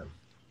yourself.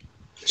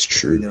 It's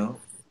true. You know,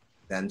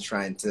 than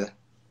trying to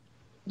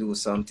do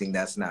something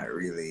that's not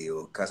really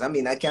you. Because, I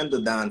mean, I can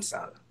do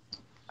dancehall.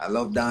 I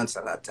love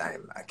dancehall at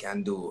time. I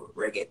can do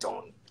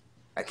reggaeton.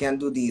 I can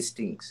do these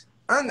things.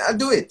 And I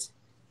do it.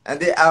 And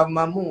they have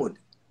my mood.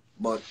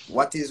 But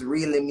what is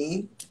really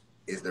me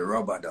is the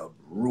rubber dub,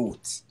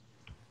 roots.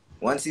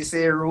 Once you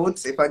say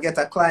roots, if I get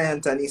a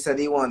client and he said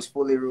he wants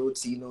fully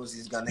roots, he knows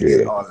he's going to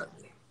get all of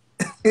me.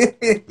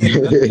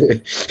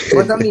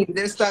 But I mean,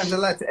 there's times I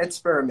like to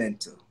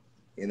experiment too.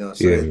 You know,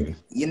 so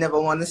you never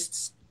want to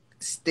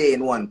stay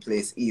in one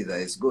place either.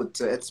 It's good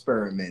to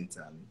experiment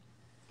and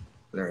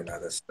learn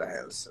other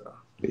styles. So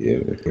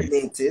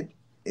Native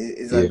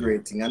is a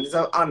great thing. And it's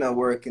an honor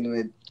working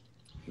with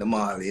the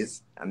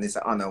Marleys, and it's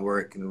an honor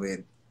working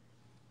with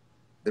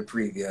the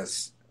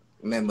previous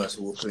members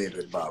who played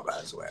with Baba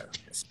as well,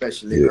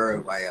 especially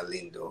Earl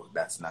Violindo,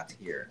 that's not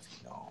here.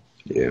 No.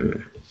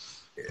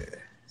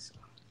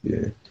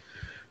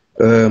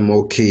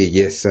 Okay,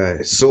 yes,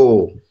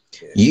 so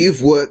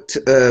you've worked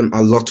a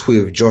lot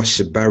with Josh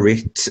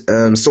Barrett.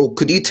 So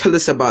could you tell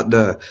us about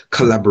the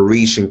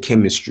collaboration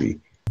chemistry?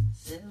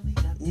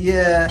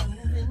 Yeah.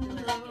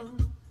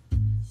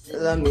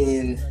 I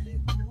mean,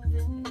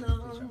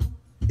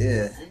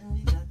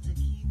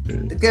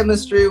 the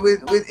chemistry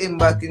with him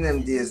back in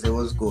them days, it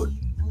was good.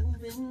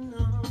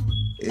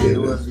 It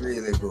was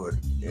really good.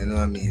 You know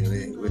what I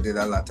mean? We did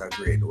a lot of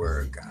great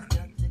work, and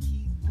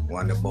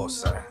one of the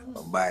boss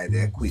buy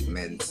the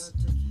equipment,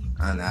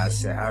 and I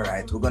said, all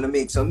right, we're gonna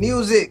make some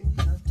music.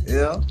 You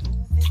know?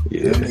 We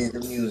made the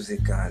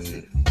music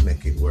and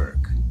make it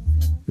work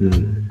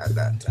at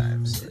that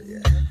time. So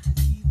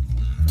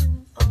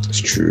it's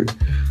true.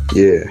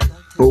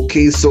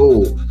 Okay,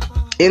 so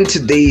in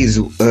today's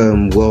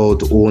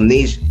world, all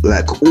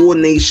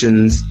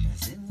nations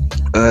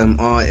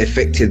are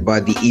affected by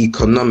the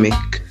economic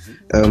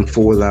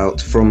fallout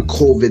from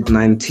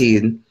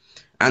COVID-19,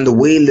 and the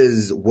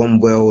Wailers' One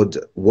World,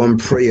 One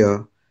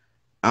Prayer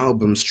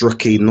album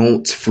struck a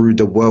note through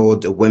the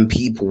world when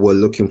people were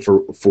looking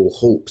for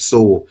hope.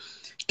 So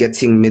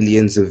getting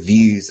millions of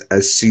views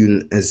as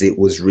soon as it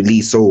was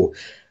released. So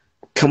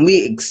can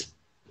we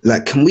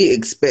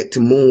expect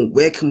more?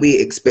 Where can we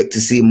expect to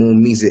see more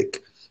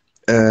music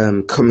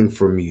coming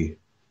from you?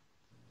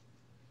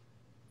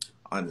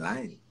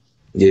 Online.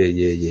 Yeah.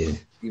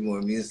 See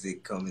more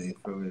music coming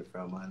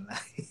from online.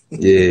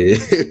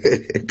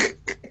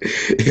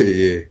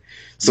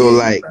 So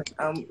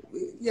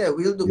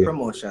we'll do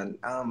promotion.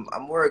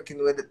 I'm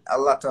working with a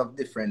lot of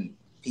different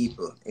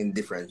people in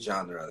different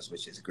genres,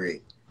 which is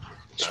great.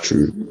 It's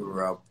true.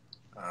 Europe,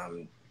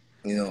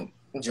 you know,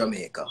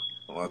 Jamaica,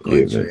 our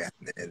country,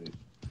 and then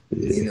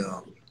you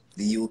know,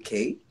 the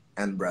UK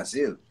and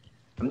Brazil.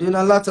 I'm doing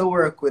a lot of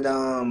work with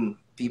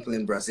people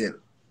in Brazil.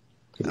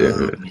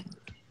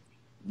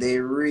 They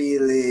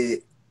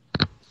really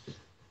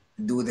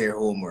do their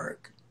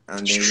homework,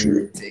 and they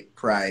really take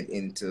pride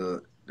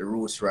into the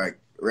roots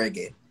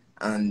reggae,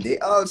 and they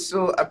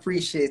also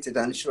appreciate it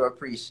and show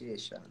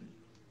appreciation,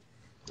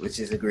 which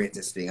is the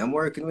greatest thing. I'm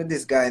working with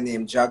this guy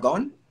named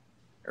Jagon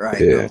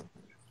now.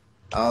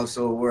 I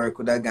also work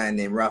with a guy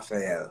named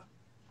Raphael.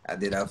 I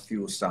did a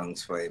few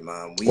songs for him.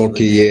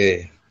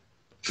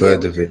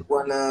 Heard of it.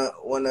 One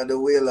of the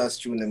Wailers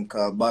tune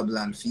called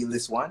Babylon Feel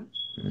This One.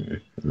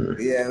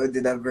 We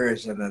did a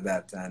version of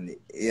that, and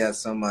he has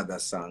some other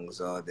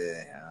songs out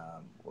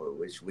there,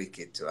 which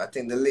wicked too. I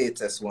think the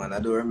latest one, I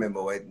don't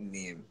remember what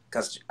name,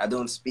 because I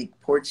don't speak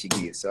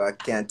Portuguese, so I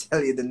can't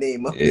tell you the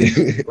name of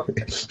it. But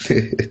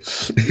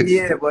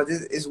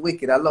it's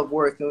wicked. I love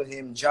working with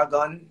him.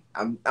 Jagon,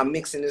 I'm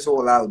mixing his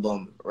whole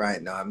album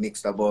right now. I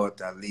mixed about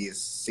at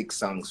least 6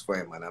 songs for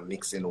him, and I'm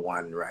mixing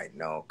one right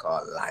now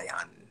called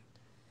Lion.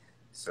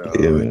 So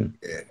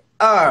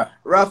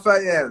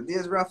Raphael,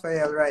 there's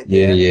Raphael right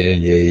there.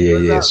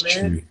 It's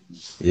true.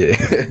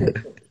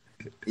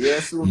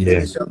 So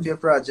finish up your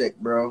project,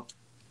 bro.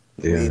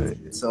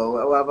 So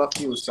we'll have a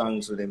few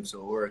songs with him, so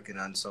we're working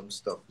on some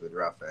stuff with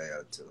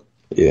Raphael too.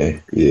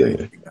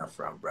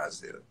 From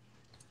Brazil.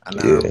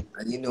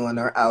 And you know, on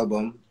our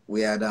album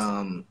we had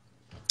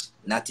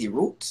Natty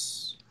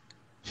Roots.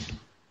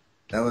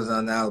 That was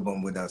on the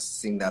album with us,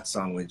 sing that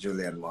song with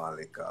Julian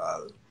Marley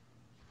called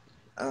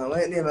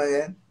what name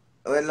again?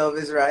 When Love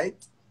Is Right?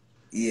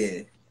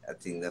 I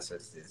think that's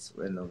what it is.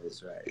 When Love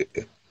Is Right.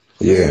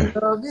 When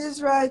love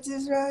is right,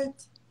 is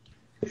right.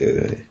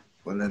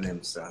 One of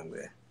them songs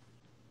there.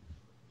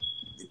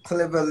 The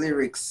clever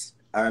lyrics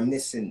are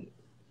missing.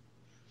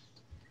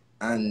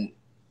 And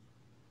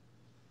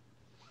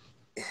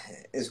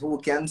it's who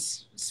can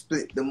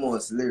split the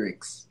most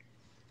lyrics.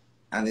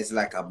 And it's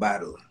like a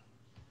battle.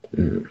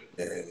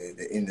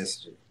 The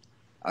industry.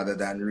 Other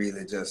than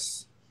really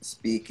just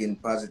speaking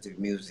positive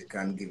music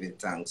and giving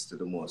thanks to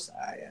the Most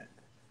High,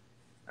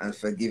 and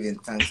for giving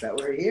thanks that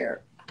we're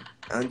here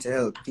and to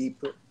help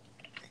people.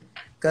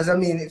 Because I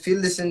mean, if you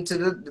listen to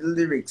the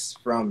lyrics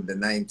from the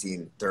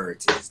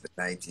 1930s, the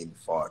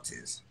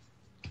 1940s,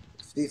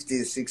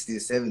 50s,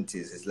 60s, 70s,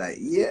 it's like,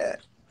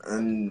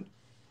 and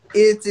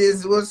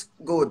 80s was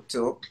good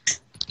too.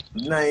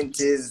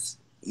 90s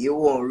you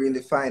won't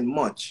really find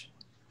much,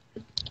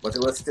 but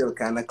it was still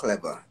kind of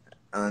clever.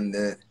 And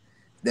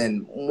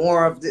then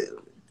more of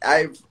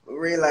I've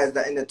realized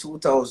that in the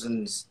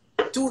 2000s,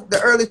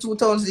 the early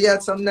 2000s, you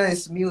had some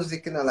nice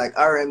music, you know, like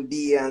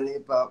R&B and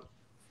hip hop.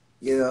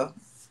 You know,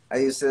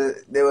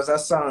 there was a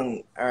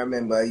song I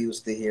remember I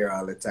used to hear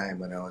all the time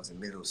when I was in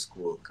middle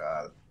school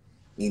called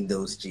In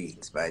Those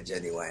Jeans by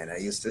Jenny Wine. I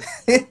used to,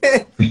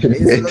 I used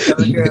to look at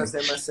the girls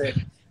and I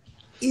said,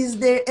 is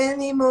there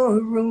any more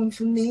room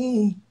for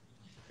me?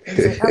 And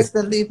say,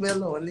 Aston, leave me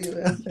alone, leave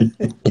me alone.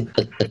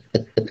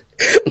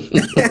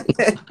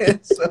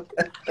 So,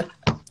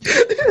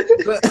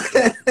 but,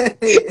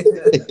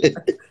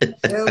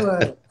 yeah,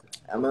 man.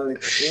 I'm only,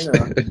 you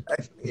know,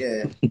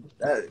 yeah.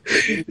 A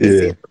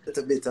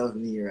little bit of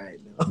me right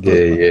now.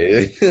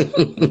 Yeah.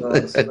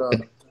 So,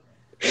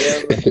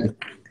 yeah, man.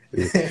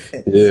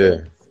 Yeah.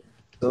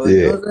 So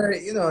those are,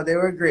 you know, they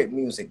were great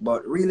music,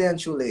 but really and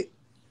truly,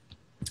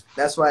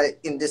 that's why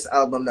in this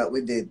album that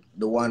we did,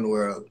 The One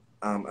World,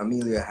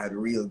 Amelia had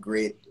real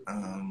great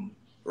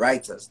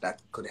writers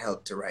that could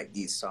help to write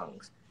these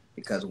songs,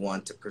 because we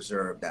want to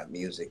preserve that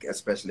music,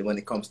 especially when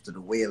it comes to the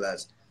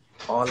Wailers.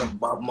 All of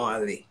Bob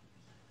Marley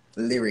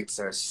lyrics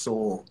are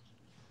so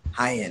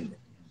high-end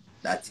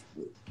that,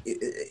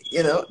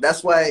 you know,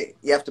 that's why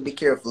you have to be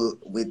careful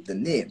with the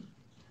name.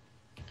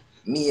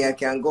 Me, I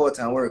can go out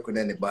and work with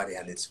anybody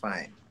and it's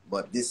fine.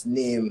 But this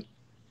name,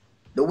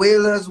 the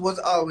Wailers was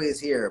always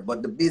here,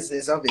 but the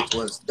business of it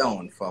was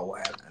down for a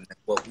while. And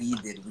what we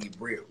did,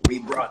 we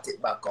brought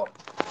it back up.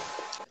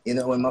 You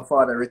know, when my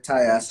father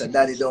retired, I said,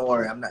 Daddy, don't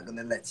worry, I'm not going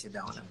to let you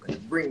down. I'm going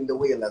to bring the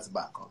Wailers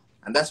back up.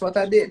 And that's what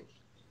I did.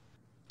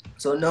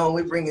 So now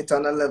we bring it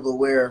on a level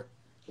where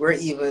we're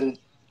even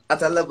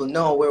at a level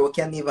now where we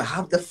can even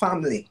have the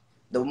family,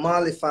 the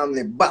Marley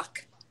family,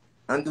 back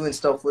and doing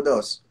stuff with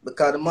us.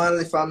 Because the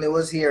Marley family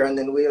was here and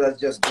then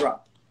Wailers just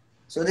dropped.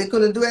 So they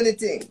couldn't do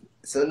anything.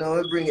 So now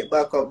we bring it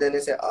back up. Then they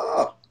say,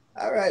 oh,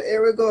 all right,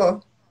 here we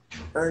go.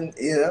 And,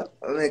 you know,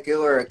 we make it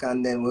work.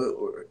 And then we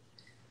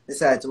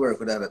decide to work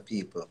with other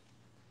people.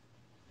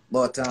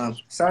 But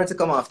sorry to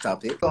come off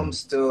topic. It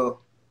comes to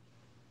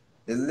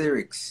the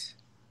lyrics.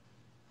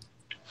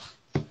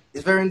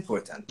 It's very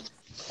important.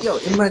 Yo,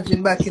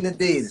 imagine back in the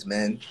days,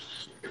 man.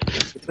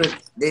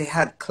 They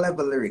had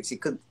clever lyrics. You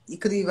could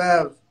even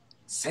have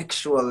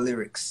sexual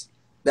lyrics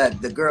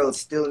that the girls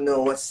still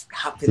know what's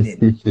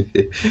happening.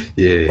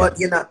 Yeah. But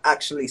you're not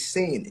actually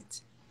saying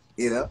it.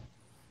 You know?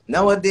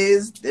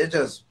 Nowadays, they're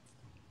just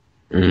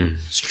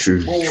it's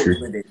true.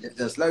 with it. They're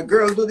just like,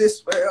 girl, do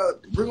this.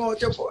 Bring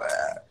out your boy.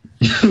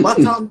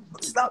 Bottom,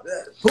 stop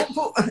that. Boom,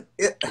 boom.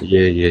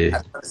 Yeah.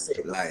 I'm gonna say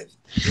it live.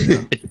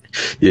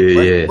 You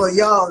know? But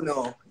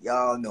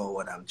y'all know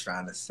what I'm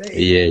trying to say.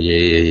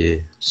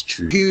 Yeah. It's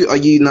true. Who are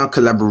you now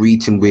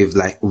collaborating with,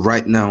 like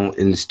right now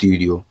in the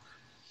studio?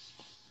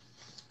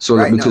 So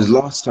Right because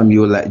now, last time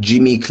you were like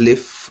Jimmy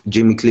Cliff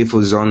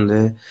was on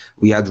there.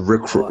 We had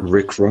Rick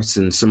Ross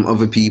and some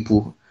other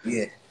people.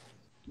 Yeah.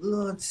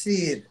 Let's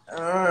see it.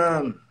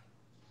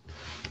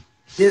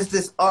 There's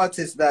this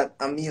artist that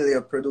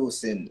Amelia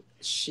producing.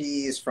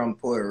 She's from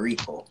Puerto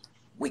Rico.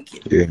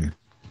 Wicked. Yeah.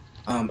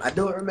 I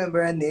don't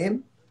remember her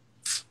name.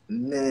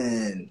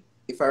 Man,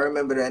 if I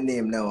remember her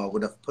name now, I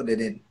would have put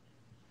it in.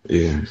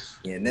 Yeah.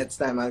 Yeah, next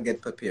time I'll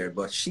get prepared.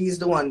 But she's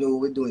the one who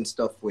we're doing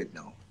stuff with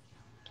now.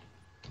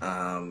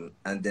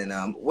 And then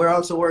we're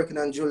also working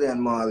on Julian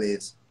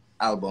Marley's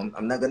album.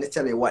 I'm not going to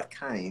tell you what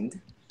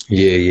kind.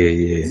 Yeah.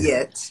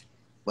 Yet.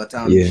 But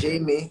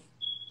Jamie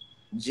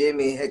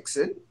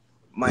Hexon,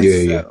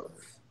 myself,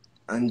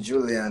 and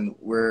Julian,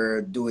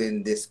 we're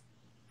doing this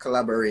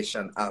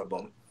collaboration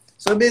album.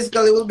 So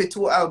basically it will be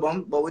 2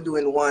 albums, but we're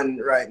doing one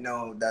right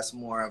now that's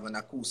more of an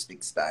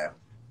acoustic style.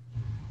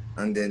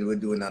 And then we're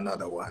doing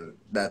another one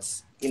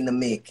that's in the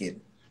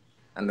making.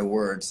 And the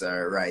words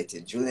are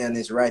writing. Julian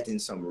is writing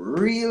some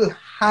real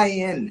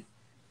high-end,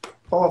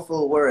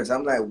 powerful words.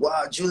 I'm like,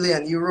 wow,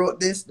 Julian, you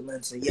wrote this? The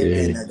man said, yeah,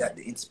 man, I got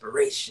the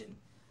inspiration.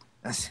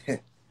 I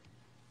said,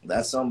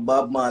 that's some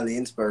Bob Marley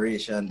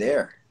inspiration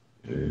there.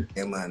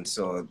 Yeah, man.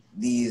 So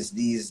these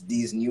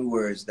new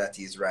words that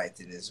he's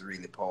writing is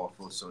really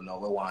powerful. So now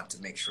we want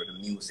to make sure the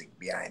music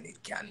behind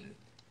it can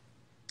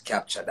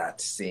capture that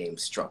same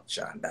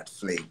structure and that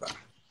flavor.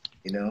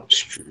 You know? It's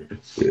true.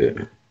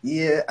 Yeah.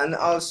 Yeah, and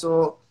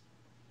also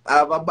I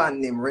have a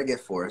band named Reggae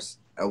Force.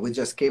 We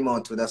just came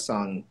out with a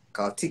song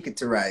called Ticket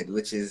to Ride,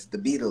 which is the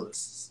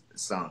Beatles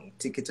song,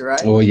 Ticket to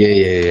Ride. Oh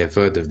yeah. I've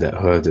heard of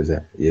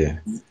that. Yeah.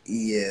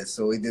 Yeah,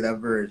 so we did a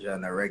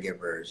reggae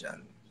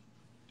version.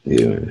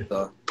 Yeah.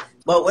 So,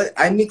 but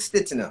I mixed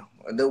it, you know.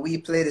 We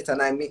played it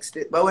and I mixed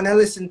it. But when I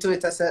listened to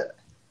it, I said,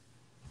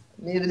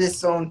 maybe this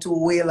sound too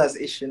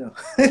Wailers-ish, you know.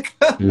 Because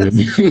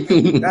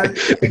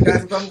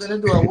if I'm going to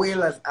do a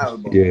Wailers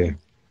album,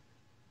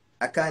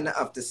 I kind of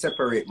have to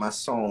separate my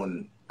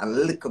sound a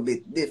little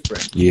bit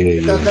different.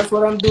 Because that's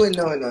what I'm doing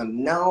now.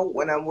 Now,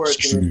 when I'm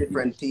working with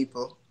different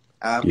people,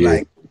 I have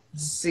like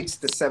 6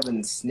 to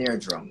 7 snare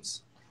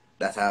drums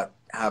that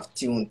have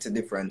tuned to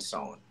different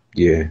sound.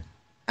 Yeah.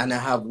 And I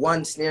have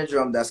one snare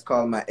drum that's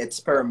called my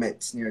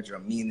experiment snare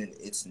drum, meaning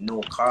it's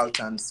no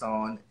Carlton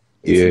sound,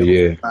 it's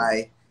no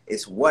fly,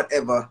 it's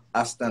whatever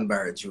Aston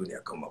Barrett Jr.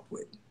 come up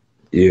with.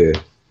 Yeah.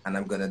 And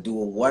I'm gonna do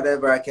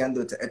whatever I can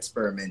do to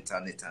experiment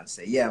on it and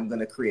say, yeah, I'm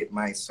gonna create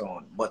my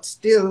sound, but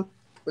still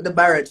with the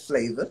Barrett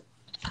flavor.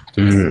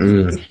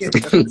 Mm-hmm. Yeah,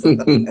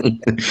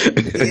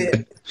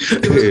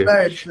 still with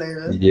Barrett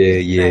flavor. Yeah.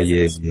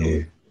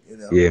 You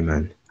know? Yeah,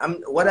 man.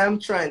 What I'm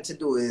trying to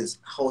do is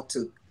how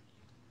to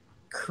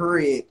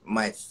create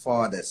my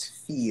father's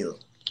feel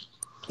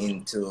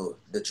into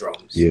the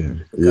drums. Yeah.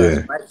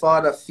 Because my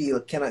father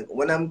feel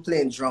when I'm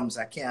playing drums,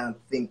 I can't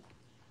think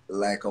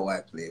like how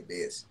I play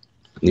bass.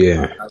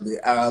 Yeah.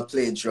 I'll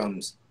play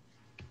drums.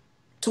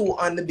 Two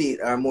on the beat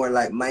are more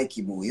like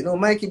Mikey Boo. You know,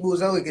 Mikey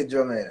Boo's a wicked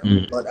drummer.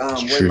 But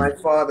when my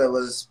father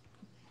was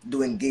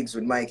doing gigs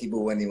with Mikey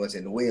Boo when he was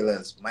in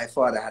Wailers, my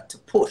father had to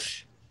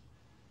push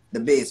the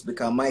bass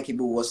because Mikey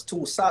Boo was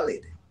too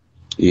solid.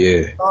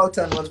 Yeah.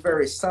 Carlton was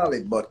very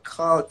solid, but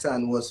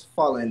Carlton was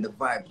following the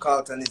vibe.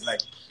 Carlton is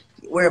like,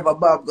 wherever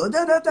Bob go,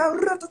 da da da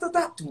da da da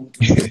da.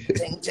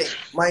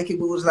 Mikey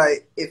Boo was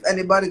like, if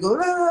anybody go,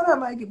 da da da,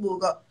 Mikey Boo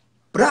go,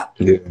 brah.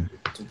 Yeah.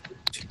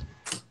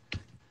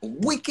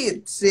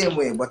 Wicked, same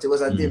way, but it was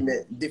a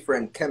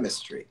different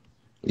chemistry.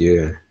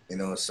 Yeah. You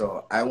know,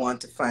 so I want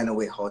to find a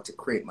way how to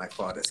create my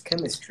father's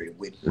chemistry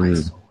with my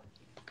son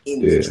in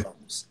the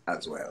drums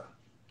as well.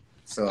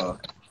 So,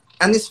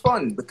 and it's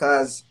fun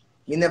because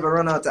you never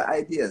run out of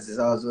ideas. It's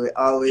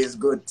always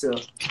good to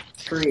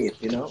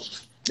create, you know.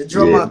 The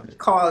drummer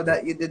Carl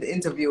that you did the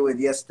interview with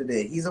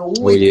yesterday, he's a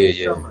wicked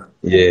drummer.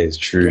 Yeah, it's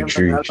true,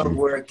 true. I love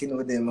working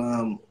with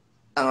him.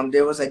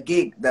 There was a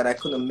gig that I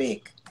couldn't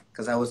make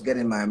because I was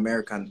getting my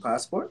American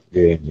passport.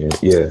 Yeah.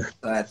 So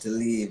I had to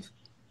leave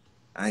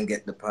and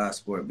get the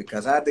passport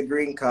because I had the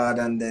green card,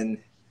 and then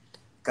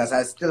because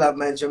I still have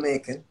my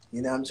Jamaican.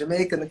 You know, I'm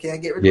Jamaican, I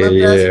can't get rid of my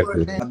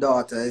passport. My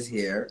daughter is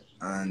here,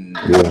 and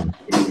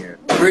here.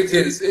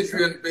 Greetings,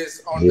 Adrian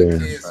based on the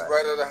case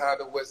right at the heart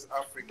of West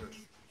Africa.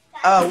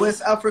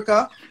 West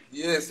Africa?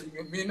 Yes,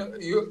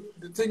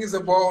 the thing is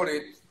about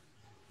it,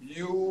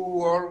 you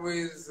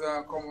always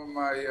come on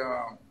my,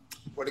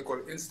 what do you call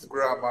it,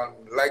 Instagram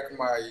and like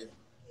my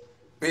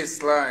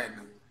bass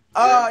line.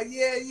 Oh,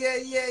 yeah.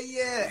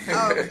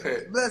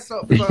 Bless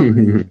up,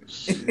 family.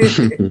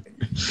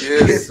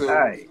 Yes,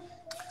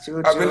 so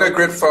I've been a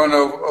great fan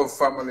of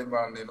Family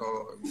Man, you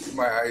know,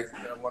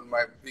 one of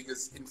my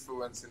biggest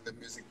influence in the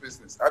music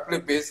business. I play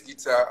bass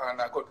guitar, and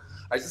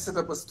I just set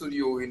up a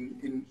studio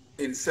in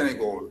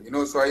Senegal, you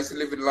know, so I used to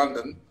live in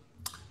London,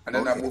 and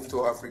then I moved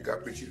to Africa,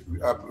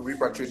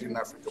 repatriated in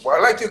Africa. But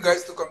I'd like you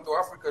guys to come to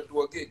Africa,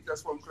 do a gig.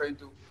 That's what I'm trying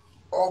to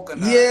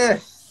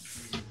organize.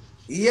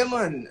 Yeah,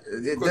 man.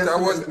 Because I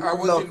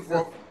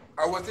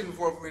was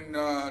involved in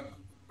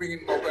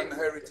bringing Morgan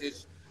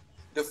Heritage.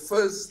 The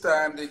first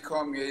time they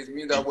come here, it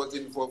means I was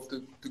involved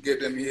to get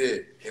them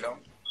here, you know?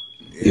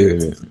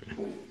 Yeah.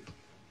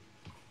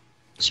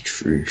 It's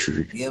true.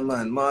 Yeah,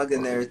 man.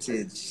 Morgan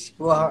Heritage.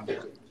 What?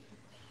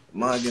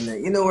 Morgan,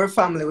 you know, we're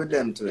family with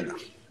them too, you know?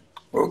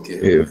 Okay.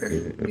 Yeah,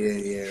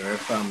 we're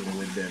family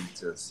with them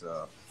too,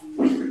 so.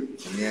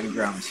 Me and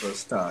Grams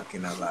was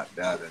talking a lot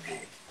the other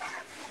day.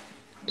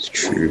 It's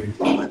true.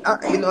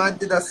 You know, I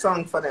did a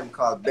song for them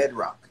called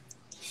Bedrock.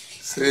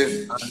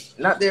 Same.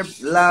 Not their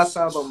last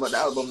album, but the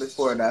album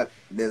before that,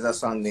 there's a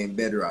song named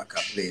Bedrock.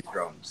 I played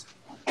drums.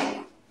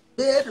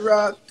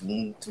 Bedrock.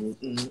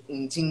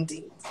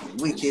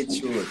 Wicked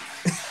tune.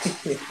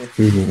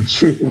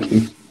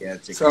 Yeah,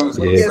 sounds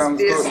good.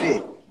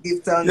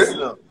 Give thanks.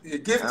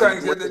 Give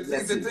thanks.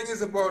 The thing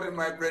is about it,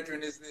 my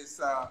brethren, is this.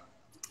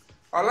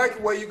 I like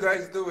what you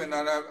guys doing,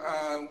 and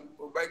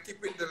by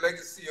keeping the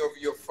legacy of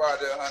your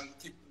father and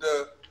keep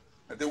the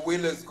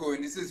Wailers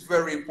going. This is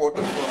very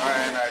important for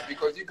I,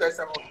 because you guys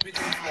have a big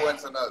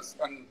influence on us,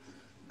 and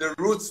the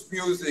roots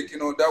music, you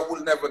know, that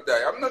will never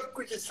die. I'm not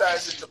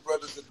criticizing the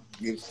brothers.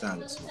 Give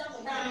thanks.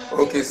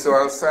 Okay, so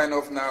I'll sign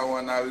off now,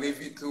 and I'll leave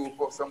you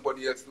for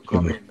somebody else to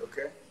come in.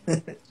 Okay.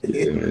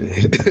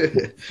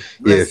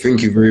 Yeah.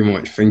 Thank you very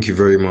much. Thank you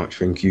very much.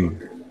 Thank you.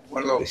 Okay.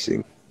 One love.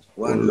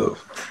 One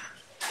love.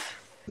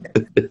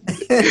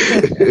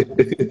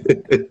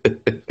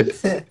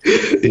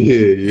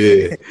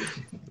 Yeah.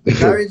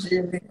 Sorry,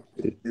 Jimmy.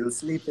 Still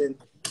sleeping.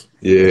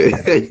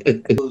 Yeah.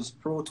 Use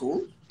Pro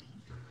Tools.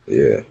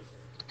 Yeah.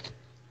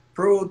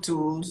 Pro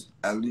Tools.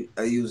 I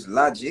use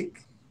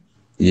Logic.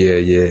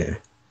 Yeah.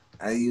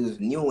 I use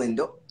New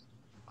Window.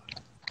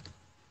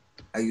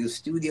 I use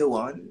Studio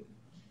One.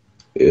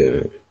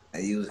 Yeah. I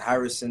use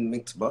Harrison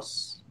Mix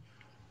Bus.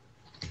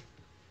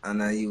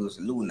 And I use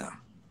Luna.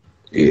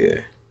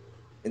 Yeah.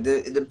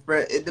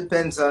 It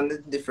depends on the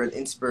different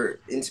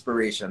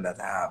inspiration that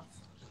I have.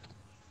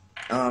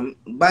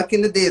 Back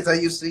in the days, I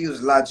used to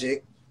use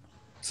Logic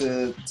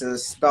to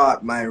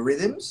start my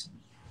rhythms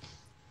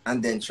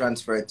and then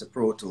transfer it to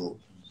Pro Tools.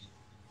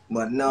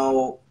 But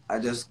now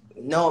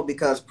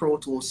because Pro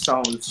Tools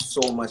sounds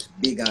so much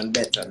bigger and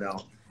better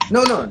now.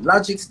 No,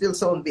 Logic still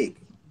sound big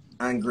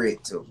and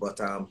great too.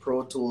 But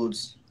Pro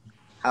Tools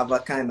have a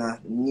kind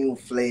of new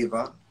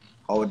flavor,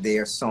 how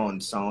their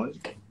sound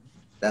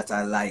that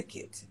I like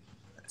it.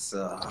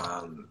 So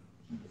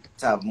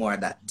to have more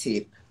of that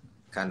tape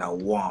kind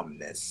of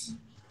warmness.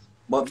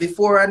 But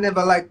before I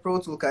never liked Pro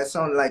Tools because it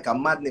sounded like a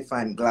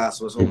magnifying glass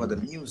was over the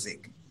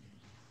music.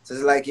 So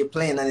it's like you're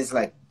playing and it's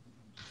like,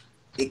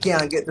 you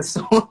can't get the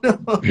sound.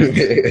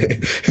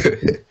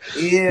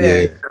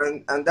 Yeah.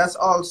 And that's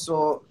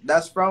also,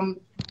 that's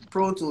from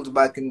Pro Tools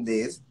back in the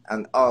days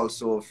and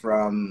also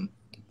from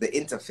the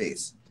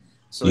interface.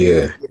 So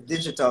your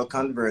digital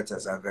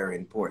converters are very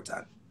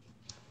important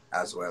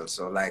as well.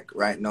 So like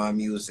right now I'm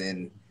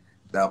using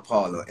the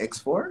Apollo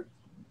X4.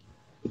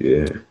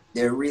 Yeah.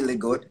 They're really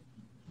good.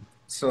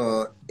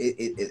 So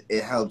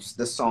it helps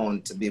the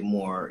sound to be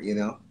more, you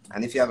know,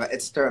 and if you have an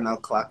external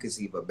clock, it's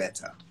even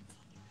better.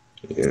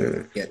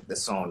 Yeah. Get the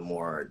sound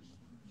more,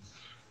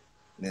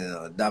 you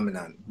know,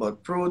 dominant.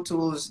 But Pro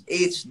Tools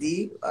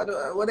HD,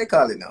 what they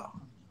call it now?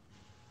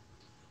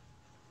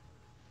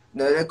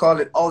 No, they call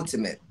it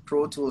Ultimate.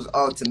 Pro Tools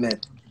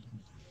Ultimate.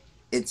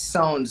 It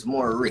sounds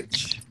more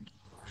rich.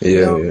 Yeah,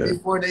 you know,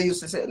 before they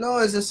used to say, no,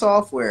 it's a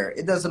software.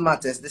 It doesn't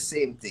matter. It's the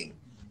same thing.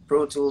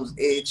 Pro Tools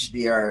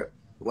HD or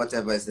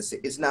whatever is the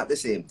same. It's not the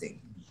same thing.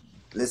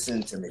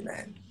 Listen to me,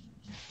 man.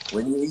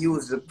 When you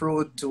use the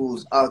Pro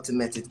Tools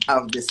Ultimate, it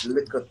have this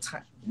little,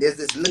 there's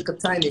this little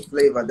tiny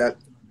flavor that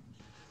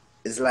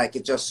is like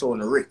it just so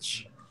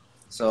rich.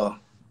 So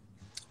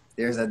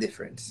there's a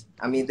difference.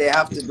 I mean, they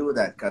have to do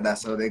that because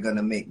that's how they're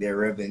gonna make their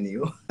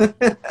revenue. Yeah,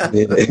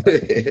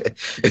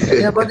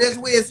 but there's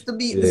ways to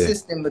beat the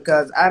system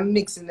because I'm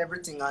mixing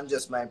everything on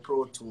just my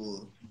Pro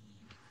Tool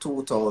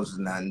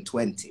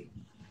 2020.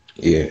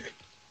 Yeah.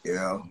 You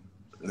know,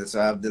 so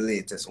I have the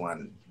latest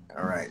one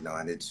right now,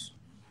 and it's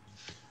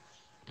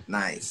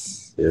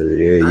nice.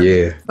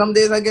 Yeah. Some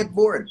days I get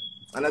bored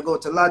and I go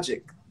to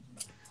Logic.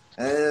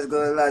 And I just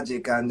go to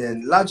Logic, and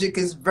then Logic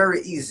is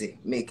very easy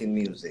making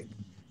music.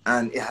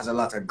 And it has a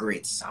lot of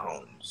great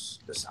sounds.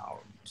 The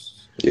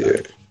sounds.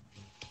 Yeah.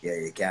 Yeah,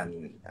 you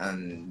can,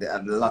 and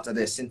a lot of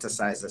the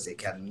synthesizers, they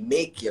can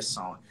make your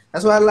sound.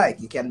 That's what I like.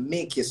 You can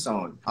make your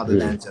sound other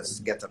than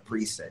just get a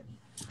preset.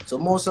 So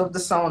most of the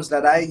sounds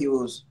that I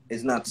use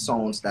is not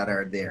sounds that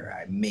are there.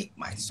 I make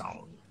my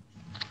sound.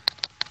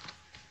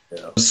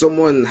 Yeah.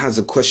 Someone has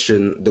a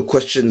question. The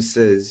question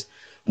says,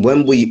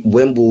 when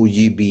will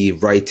you be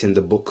writing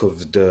the book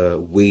of the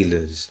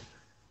Wailers?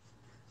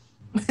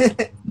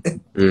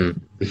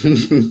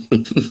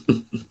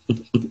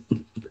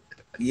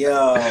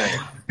 Yo,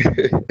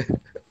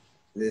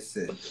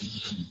 listen.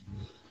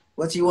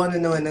 What you want to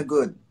know in the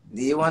good?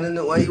 Do you want to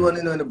know what you want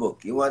to know in the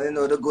book? You want to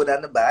know the good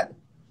and the bad?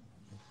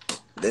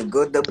 The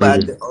good, the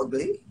bad, the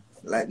ugly,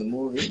 like the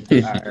movie?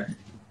 Or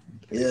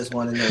you just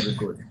want to know the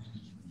good?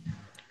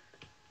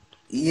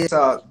 You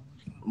talk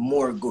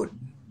more good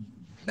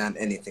than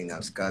anything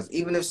else, because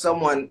even if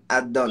someone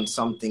had done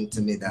something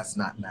to me that's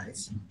not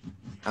nice,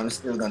 I'm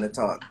still gonna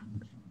talk.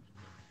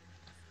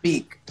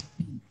 Speak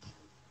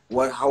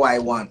how I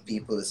want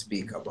people to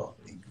speak about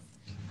me.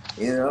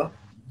 You know?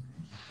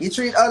 You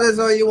treat others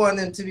how you want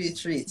them to be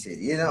treated.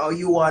 You know, how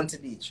you want to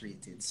be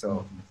treated.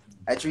 So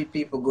I treat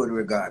people good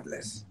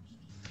regardless.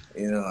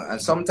 You know, and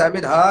sometimes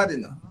it's hard, you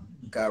know,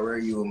 because we're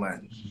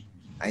human.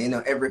 And you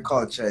know, every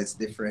culture is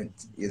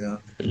different, you know.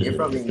 You're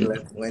from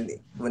England.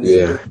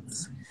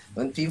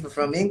 When people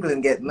from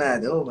England get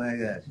mad, oh my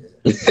gosh.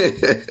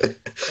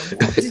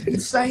 What did you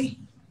say?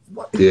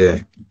 What?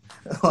 Yeah.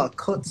 Oh,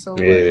 cut so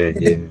much.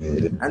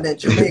 And then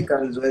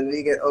Jamaicans, when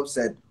we get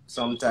upset,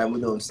 sometimes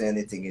we don't say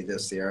anything, you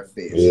just see our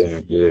face.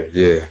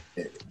 Yeah.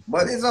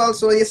 But it's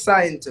also a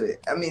sign to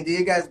it. I mean, do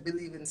you guys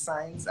believe in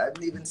signs? I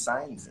believe in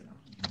signs, you know.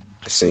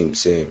 Same.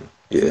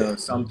 Yeah. You know,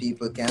 some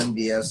people can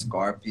be a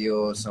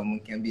Scorpio, someone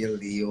can be a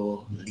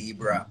Leo,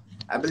 Libra.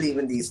 I believe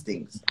in these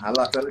things. A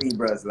lot of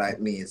Libras like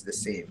me is the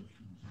same.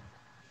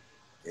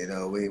 You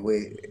know, we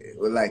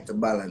like to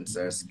balance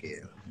our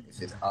scale.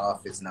 If it's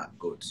off, it's not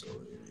good. So,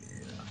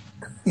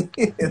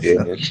 you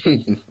know.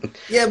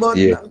 Yeah, but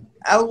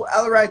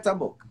I'll write a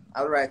book.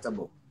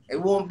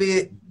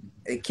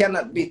 It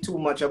cannot be too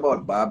much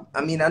about Bob.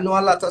 I mean, I know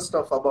a lot of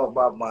stuff about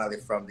Bob Marley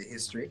from the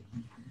history,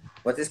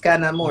 but it's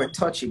kind of more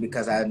touchy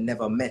because I've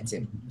never met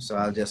him. So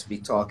I'll just be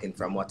talking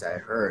from what I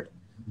heard.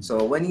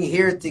 So when you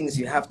hear things,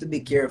 you have to be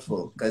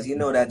careful because you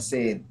know that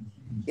saying.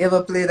 You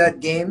ever play that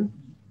game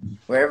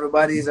where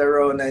everybody's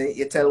around and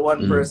you tell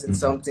one person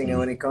something and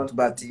when it comes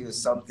back to you, it's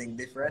something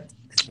different?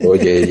 Oh,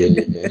 yeah.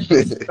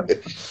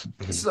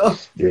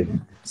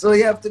 So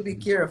you have to be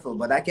careful.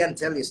 But I can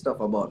tell you stuff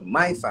about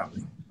my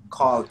family,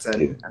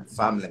 Carlton and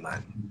family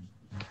man.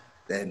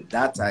 Then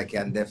that I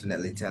can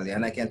definitely tell you.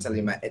 And I can tell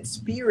you my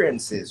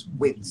experiences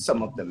with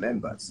some of the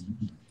members,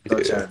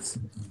 such as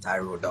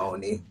Tyro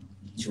Downey,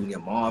 Junior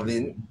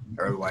Marvin,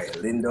 Earl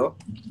Lindo.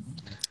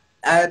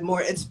 I had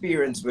more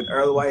experience with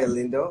Earl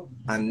Lindo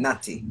and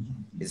Natty.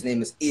 His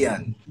name is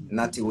Ian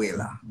Natty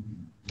Wailer.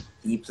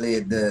 He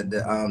played the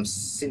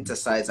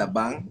synthesizer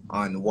bang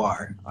on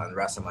War on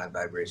Rastaman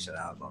Vibration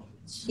album.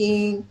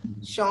 Ching,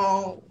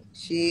 shong,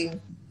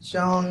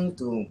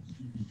 tung.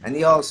 And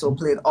he also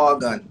played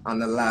organ on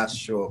the last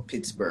show,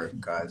 Pittsburgh,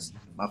 because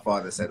my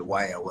father said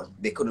wire.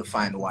 They couldn't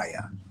find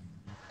wire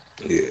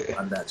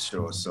on that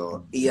show.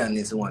 So Ian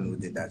is the one who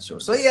did that show.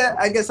 So yeah,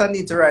 I guess I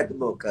need to write the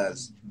book,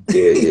 because so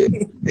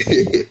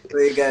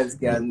you guys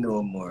can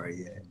know more.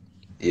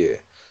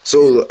 Yeah.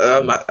 So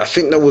I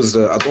think that was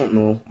I don't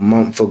know, a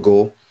month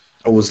ago.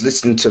 I was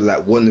listening to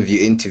like one of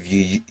your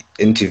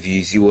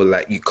interviews. You were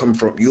like, you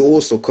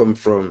also come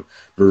from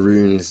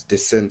Maroons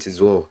descent as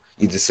well.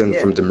 You descend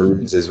from the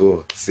Maroons as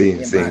well.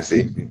 Same.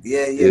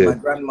 Yeah. My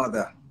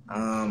grandmother,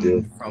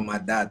 from my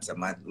dad,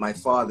 my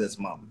father's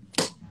mom.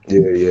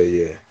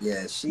 Yeah.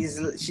 Yeah,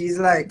 she's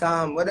like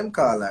what them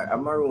call her? A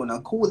Maroon,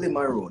 a coolie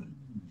Maroon.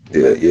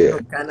 Yeah.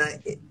 You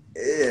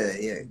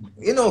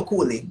know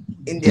coolie,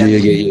 Indian.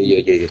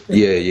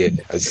 Yeah.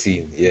 I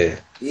see. Yeah.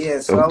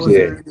 Yeah, so I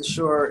wasn't really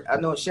sure. I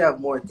know she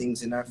have more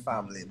things in her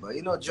family, but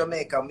you know,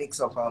 Jamaica mix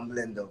up and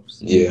blend ups.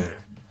 Yeah,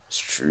 it's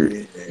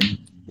true.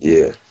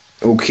 Yeah.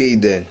 Okay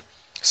then.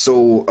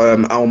 So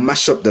I'll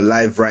mash up the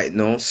live right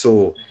now.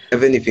 So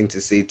have anything to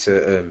say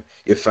to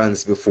your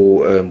fans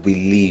before we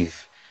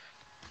leave?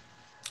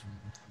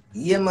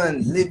 Yeah,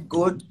 man, live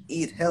good,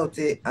 eat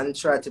healthy, and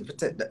try to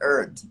protect the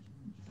earth,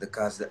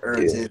 because the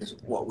earth is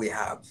what we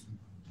have.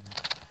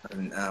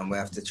 And we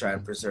have to try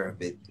and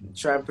preserve it.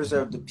 Try and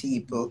preserve the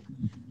people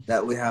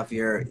that we have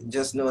here.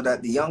 Just know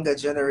that the younger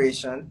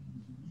generation,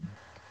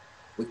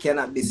 we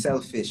cannot be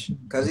selfish.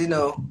 Because, you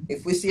know,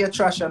 if we see a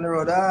trash on the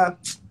road,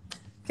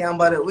 can't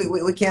bother.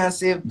 We can't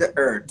save the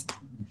earth.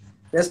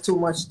 There's too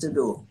much to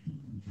do.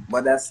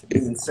 But that's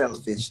being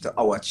selfish to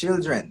our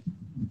children.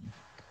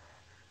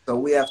 So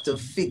we have to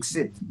fix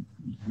it,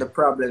 the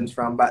problems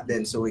from back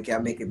then, so we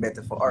can make it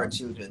better for our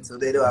children. So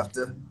they don't have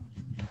to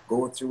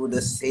go through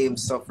the same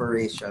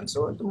sufferation.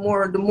 So the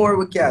more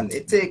we can.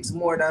 It takes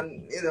more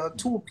than, you know,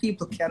 2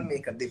 people can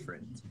make a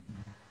difference.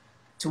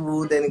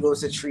 2, then it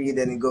goes to 3,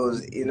 then it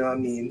goes, you know what I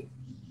mean?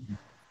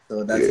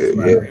 So that's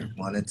what I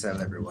want to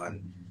tell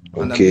everyone.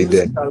 On a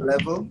musical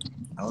level,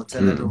 I will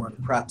tell everyone,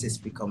 practice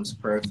becomes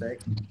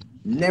perfect.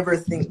 Never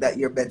think that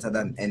you're better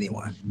than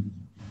anyone.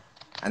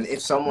 And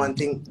if someone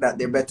thinks that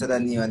they're better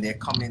than you and they're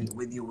coming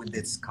with you with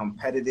this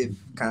competitive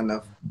kind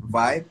of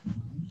vibe,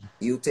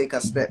 you take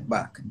a step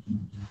back.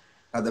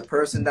 The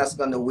person that's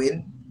going to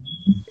win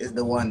is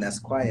the one that's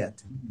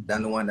quiet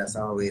than the one that's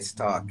always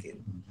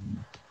talking.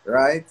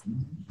 Right?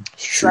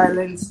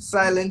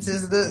 Silence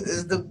is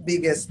the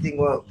biggest thing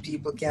what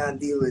people can't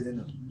deal with, you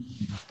know.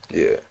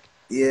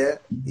 Yeah,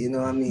 you know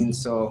what I mean?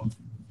 So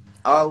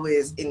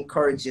always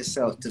encourage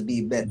yourself to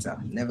be better.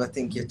 Never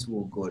think you're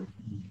too good.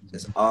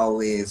 Just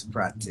always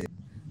practice.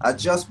 I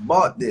just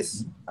bought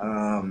this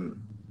 2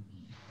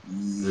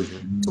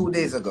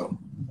 days ago.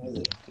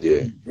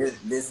 Yeah.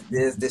 There's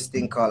this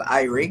thing called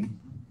iRig.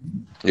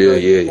 Yeah.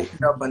 You hook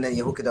it up and then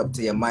you hook it up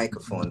to your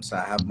microphone. So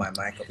I have my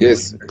microphone.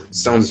 Yes,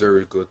 sounds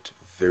very good.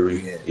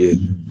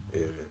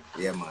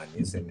 Yeah, man.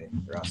 You see me,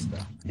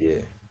 Rasta.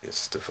 Yeah, good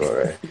stuff. All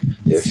right.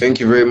 Yeah, thank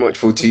you very much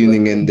for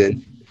tuning in.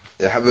 Then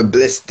have a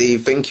blessed day.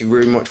 Thank you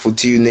very much for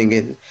tuning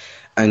in,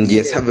 and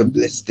yes, have a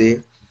blessed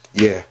day.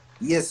 Yeah.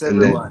 Yes,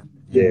 everyone.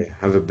 Then,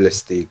 have a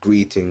blessed day.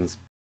 Greetings.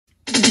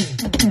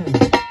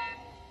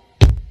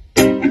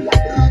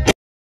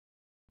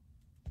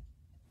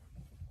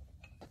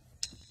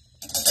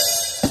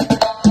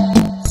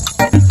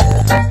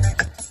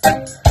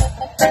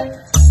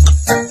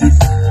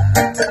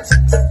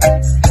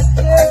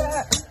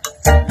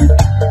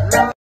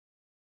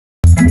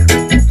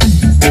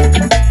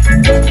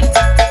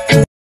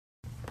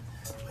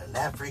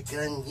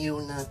 African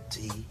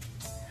unity,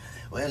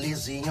 well,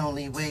 it's the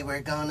only way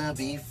we're gonna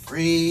be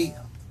free.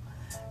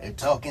 They're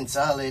talking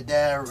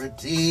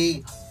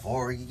solidarity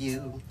for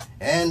you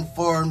and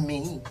for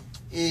me.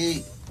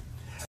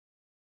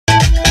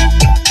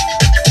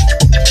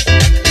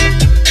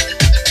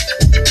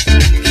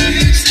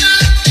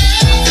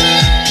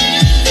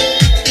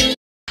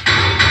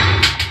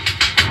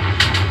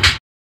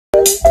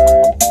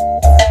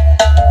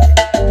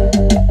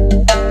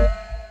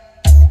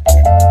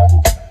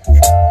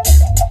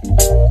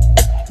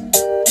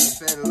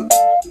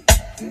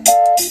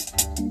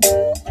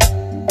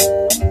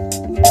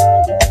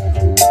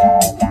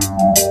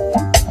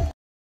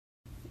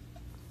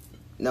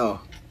 No.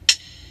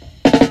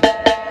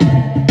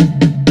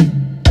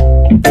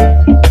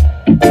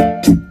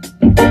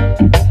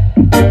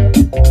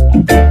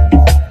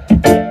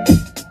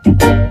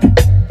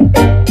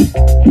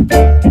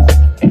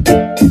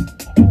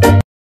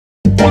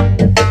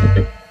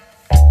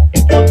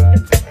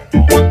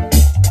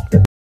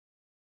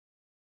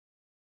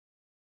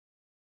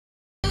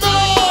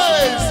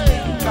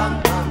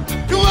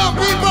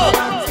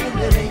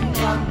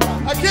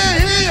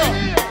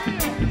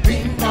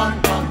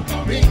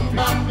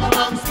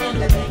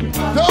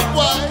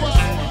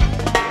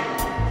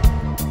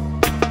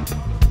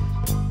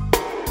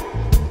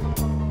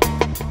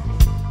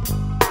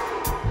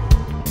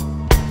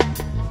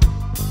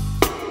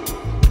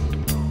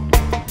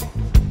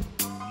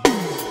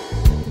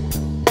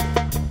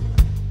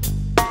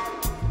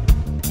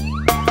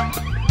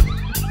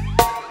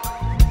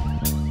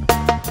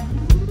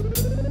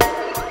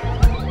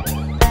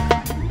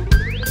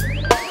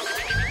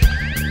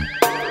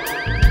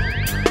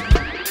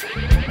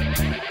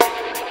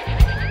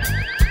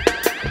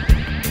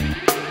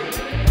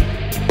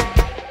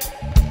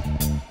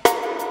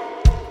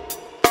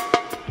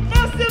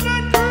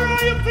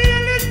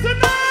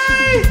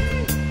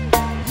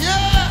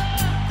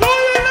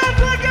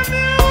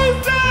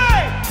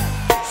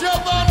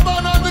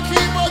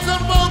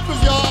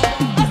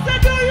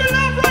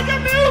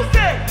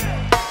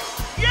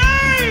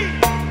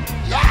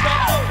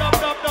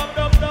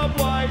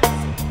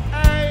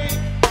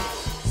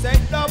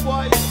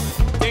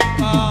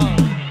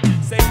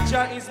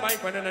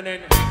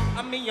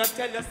 I mean, you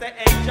tell you say,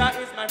 hey, Jah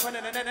is my friend.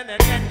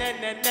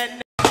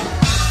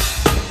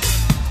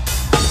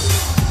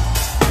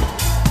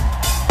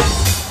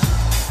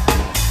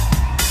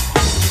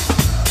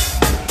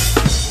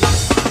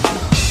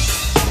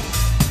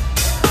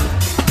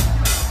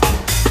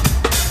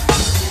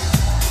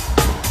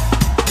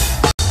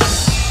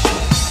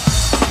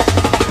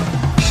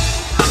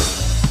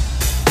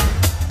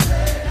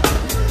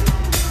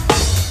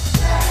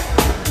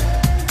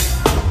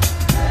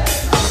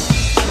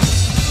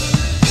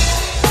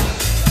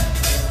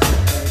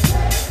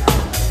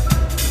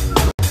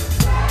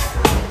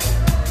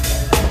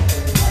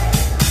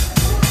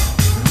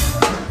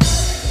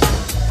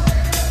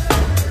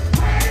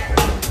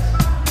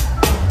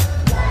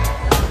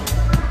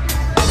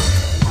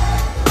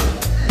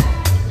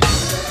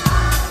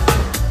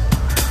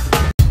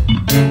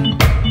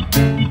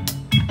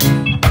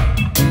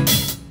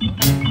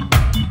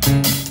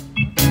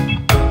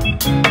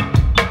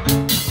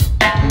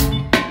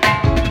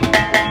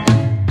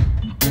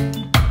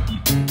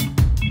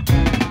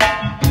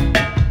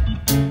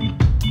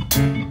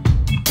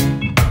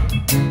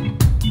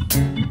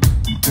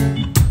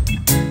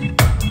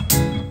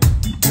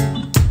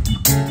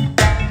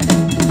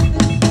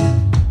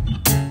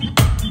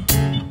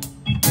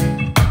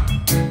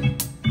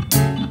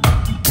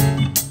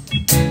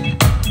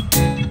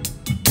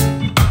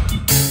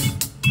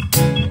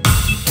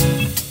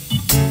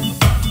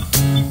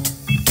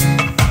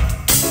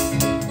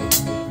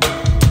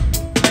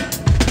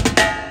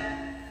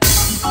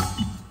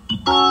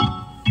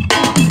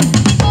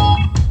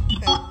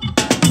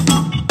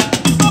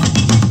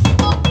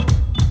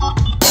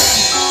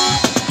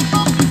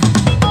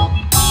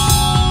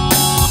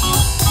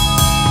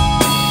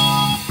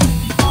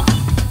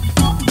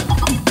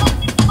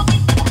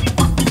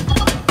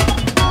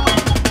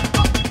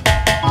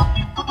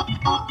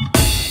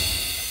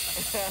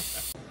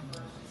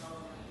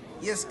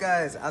 Yes,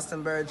 guys,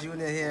 Aston Barrett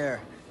Jr.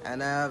 here,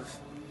 and I have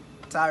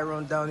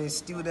Tyrone Downey,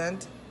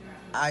 student,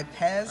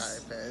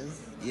 IPEZ.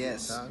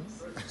 Yes.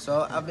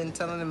 So I've been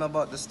telling him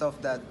about the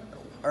stuff that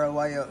Earl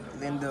Wyatt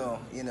Lindo,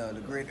 you know, the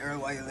great Earl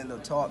Wyatt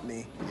Lindo taught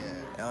me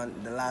on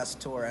the last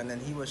tour, and then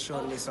he was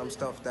showing me some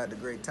stuff that the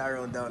great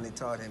Tyrone Downey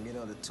taught him, you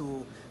know, the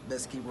two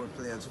best keyboard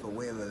players for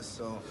Wailers.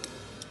 So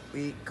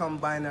we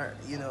combine our,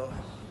 you know,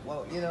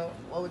 well, you know,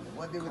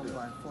 what did we do?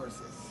 Combine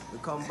forces. We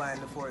combine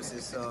the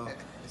forces,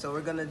 so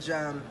we're gonna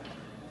jam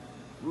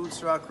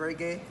roots rock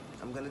reggae.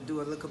 I'm gonna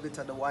do a little bit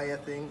of the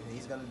Wyatt thing, and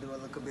he's gonna do a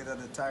little bit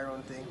of the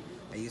Tyrone thing,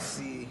 and you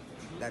see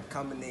that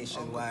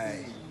combination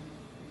why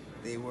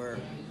they were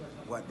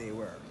what they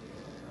were,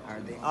 or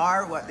they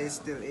are what they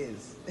still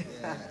is.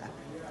 Yeah,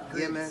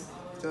 yeah, man.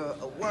 So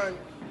a 1,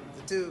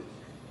 2,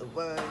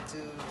 1,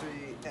 2,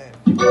 3, and.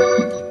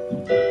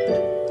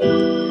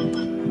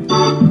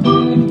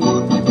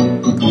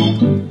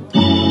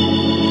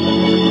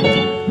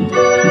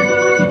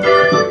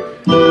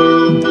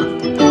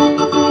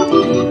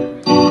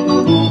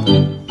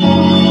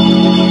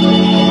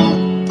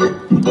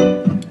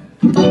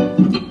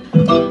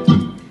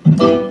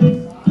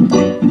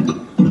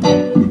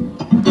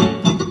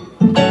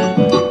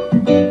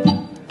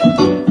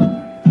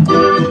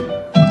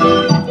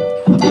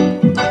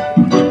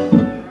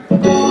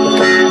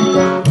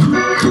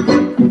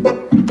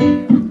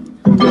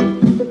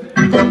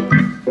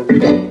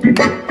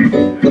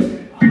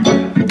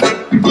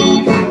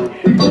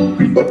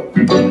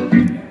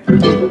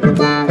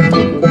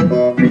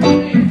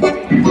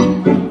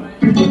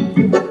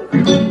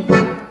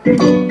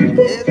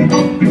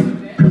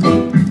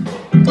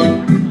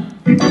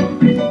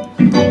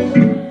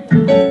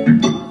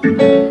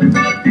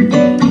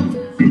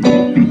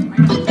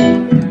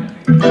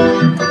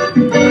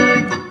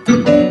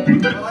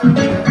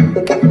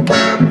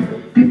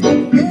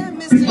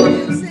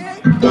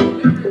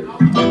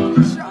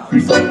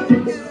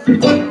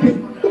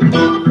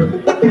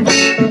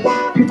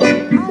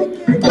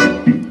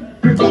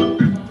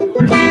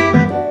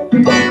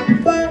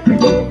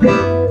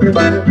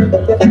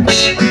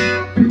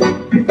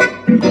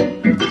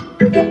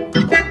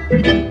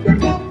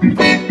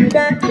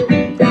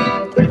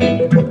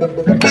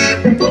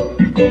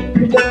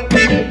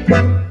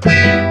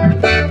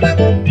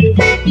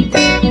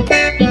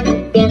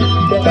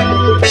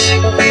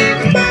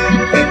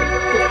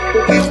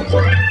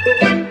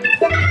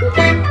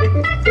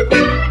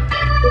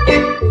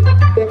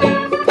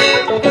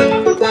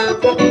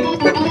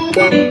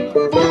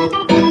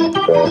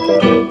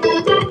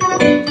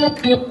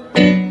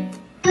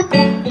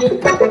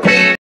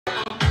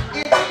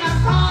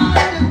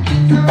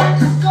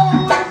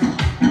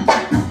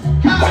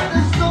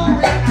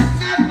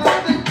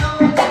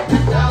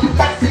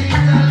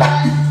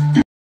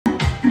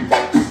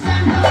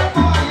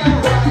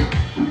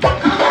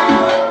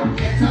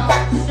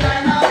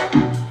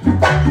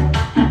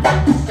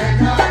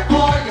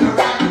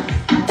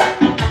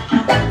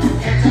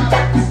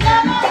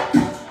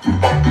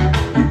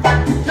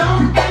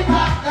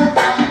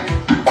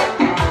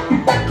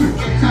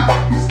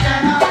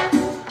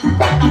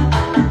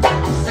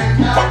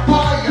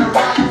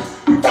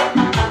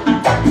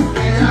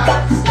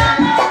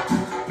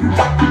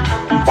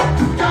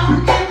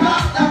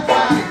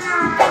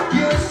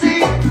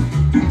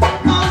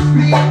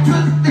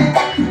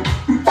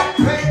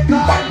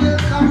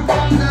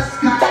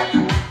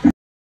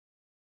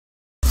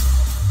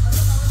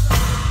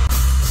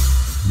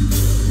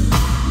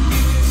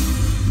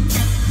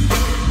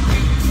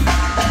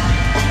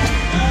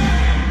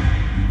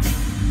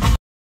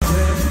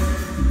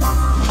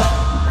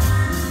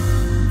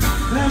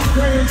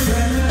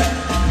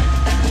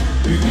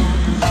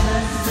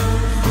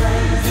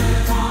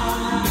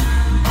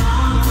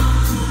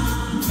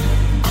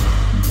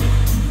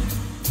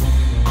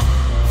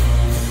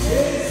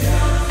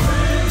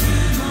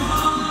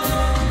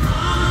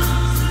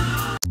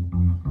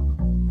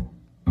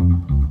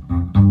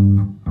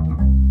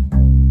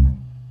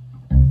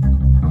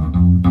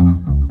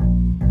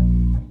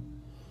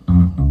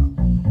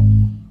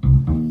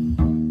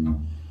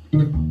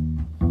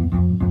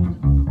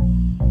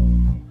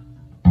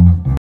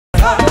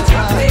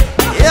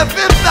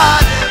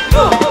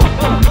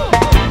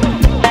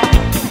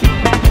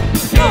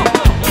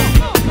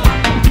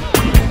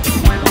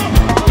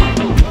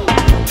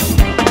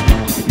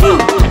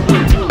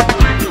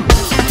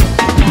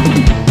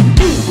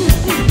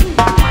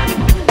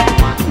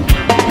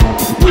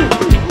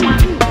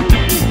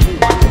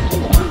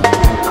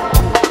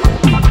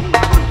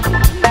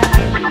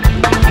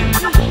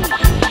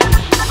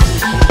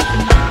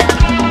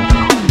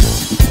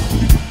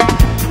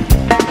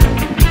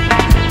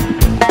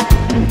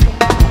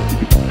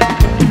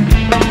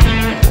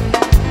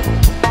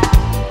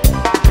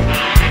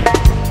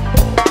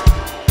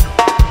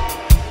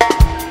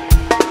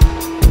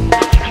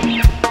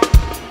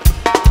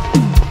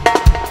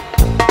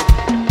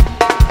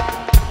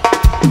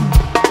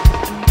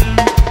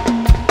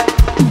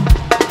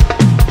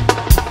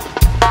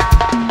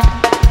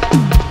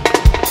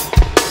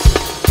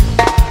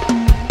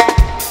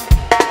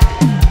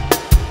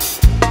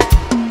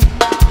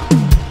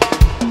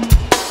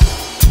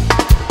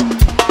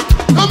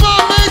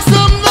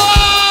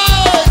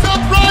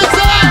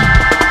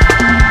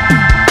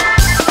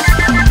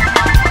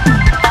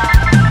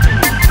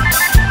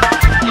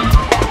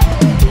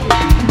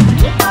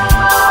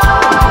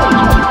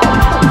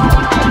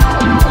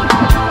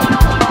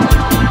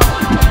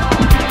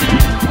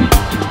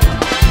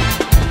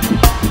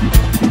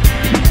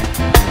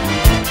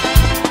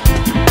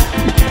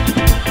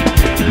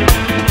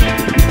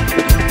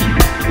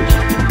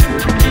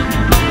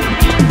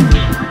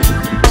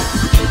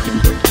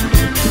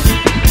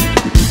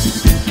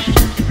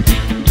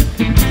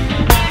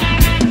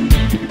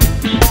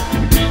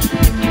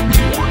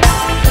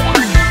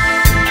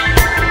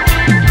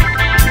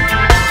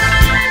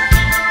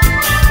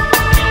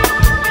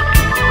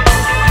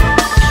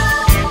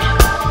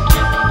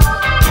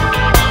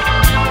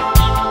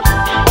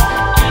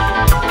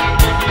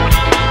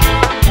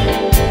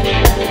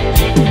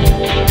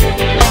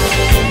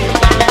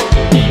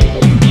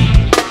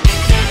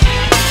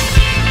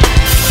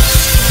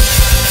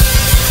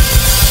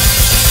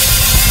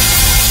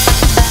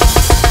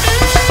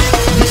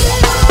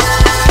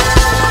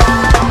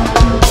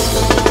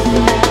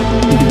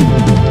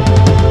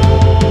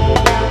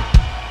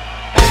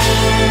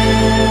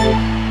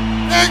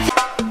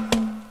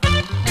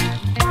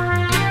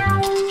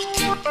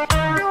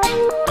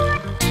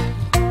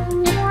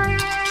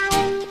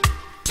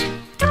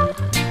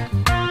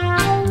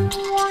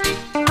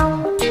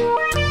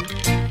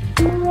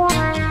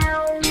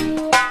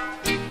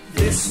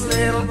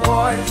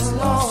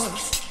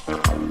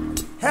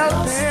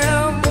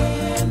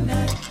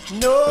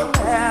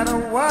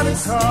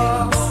 the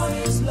cause.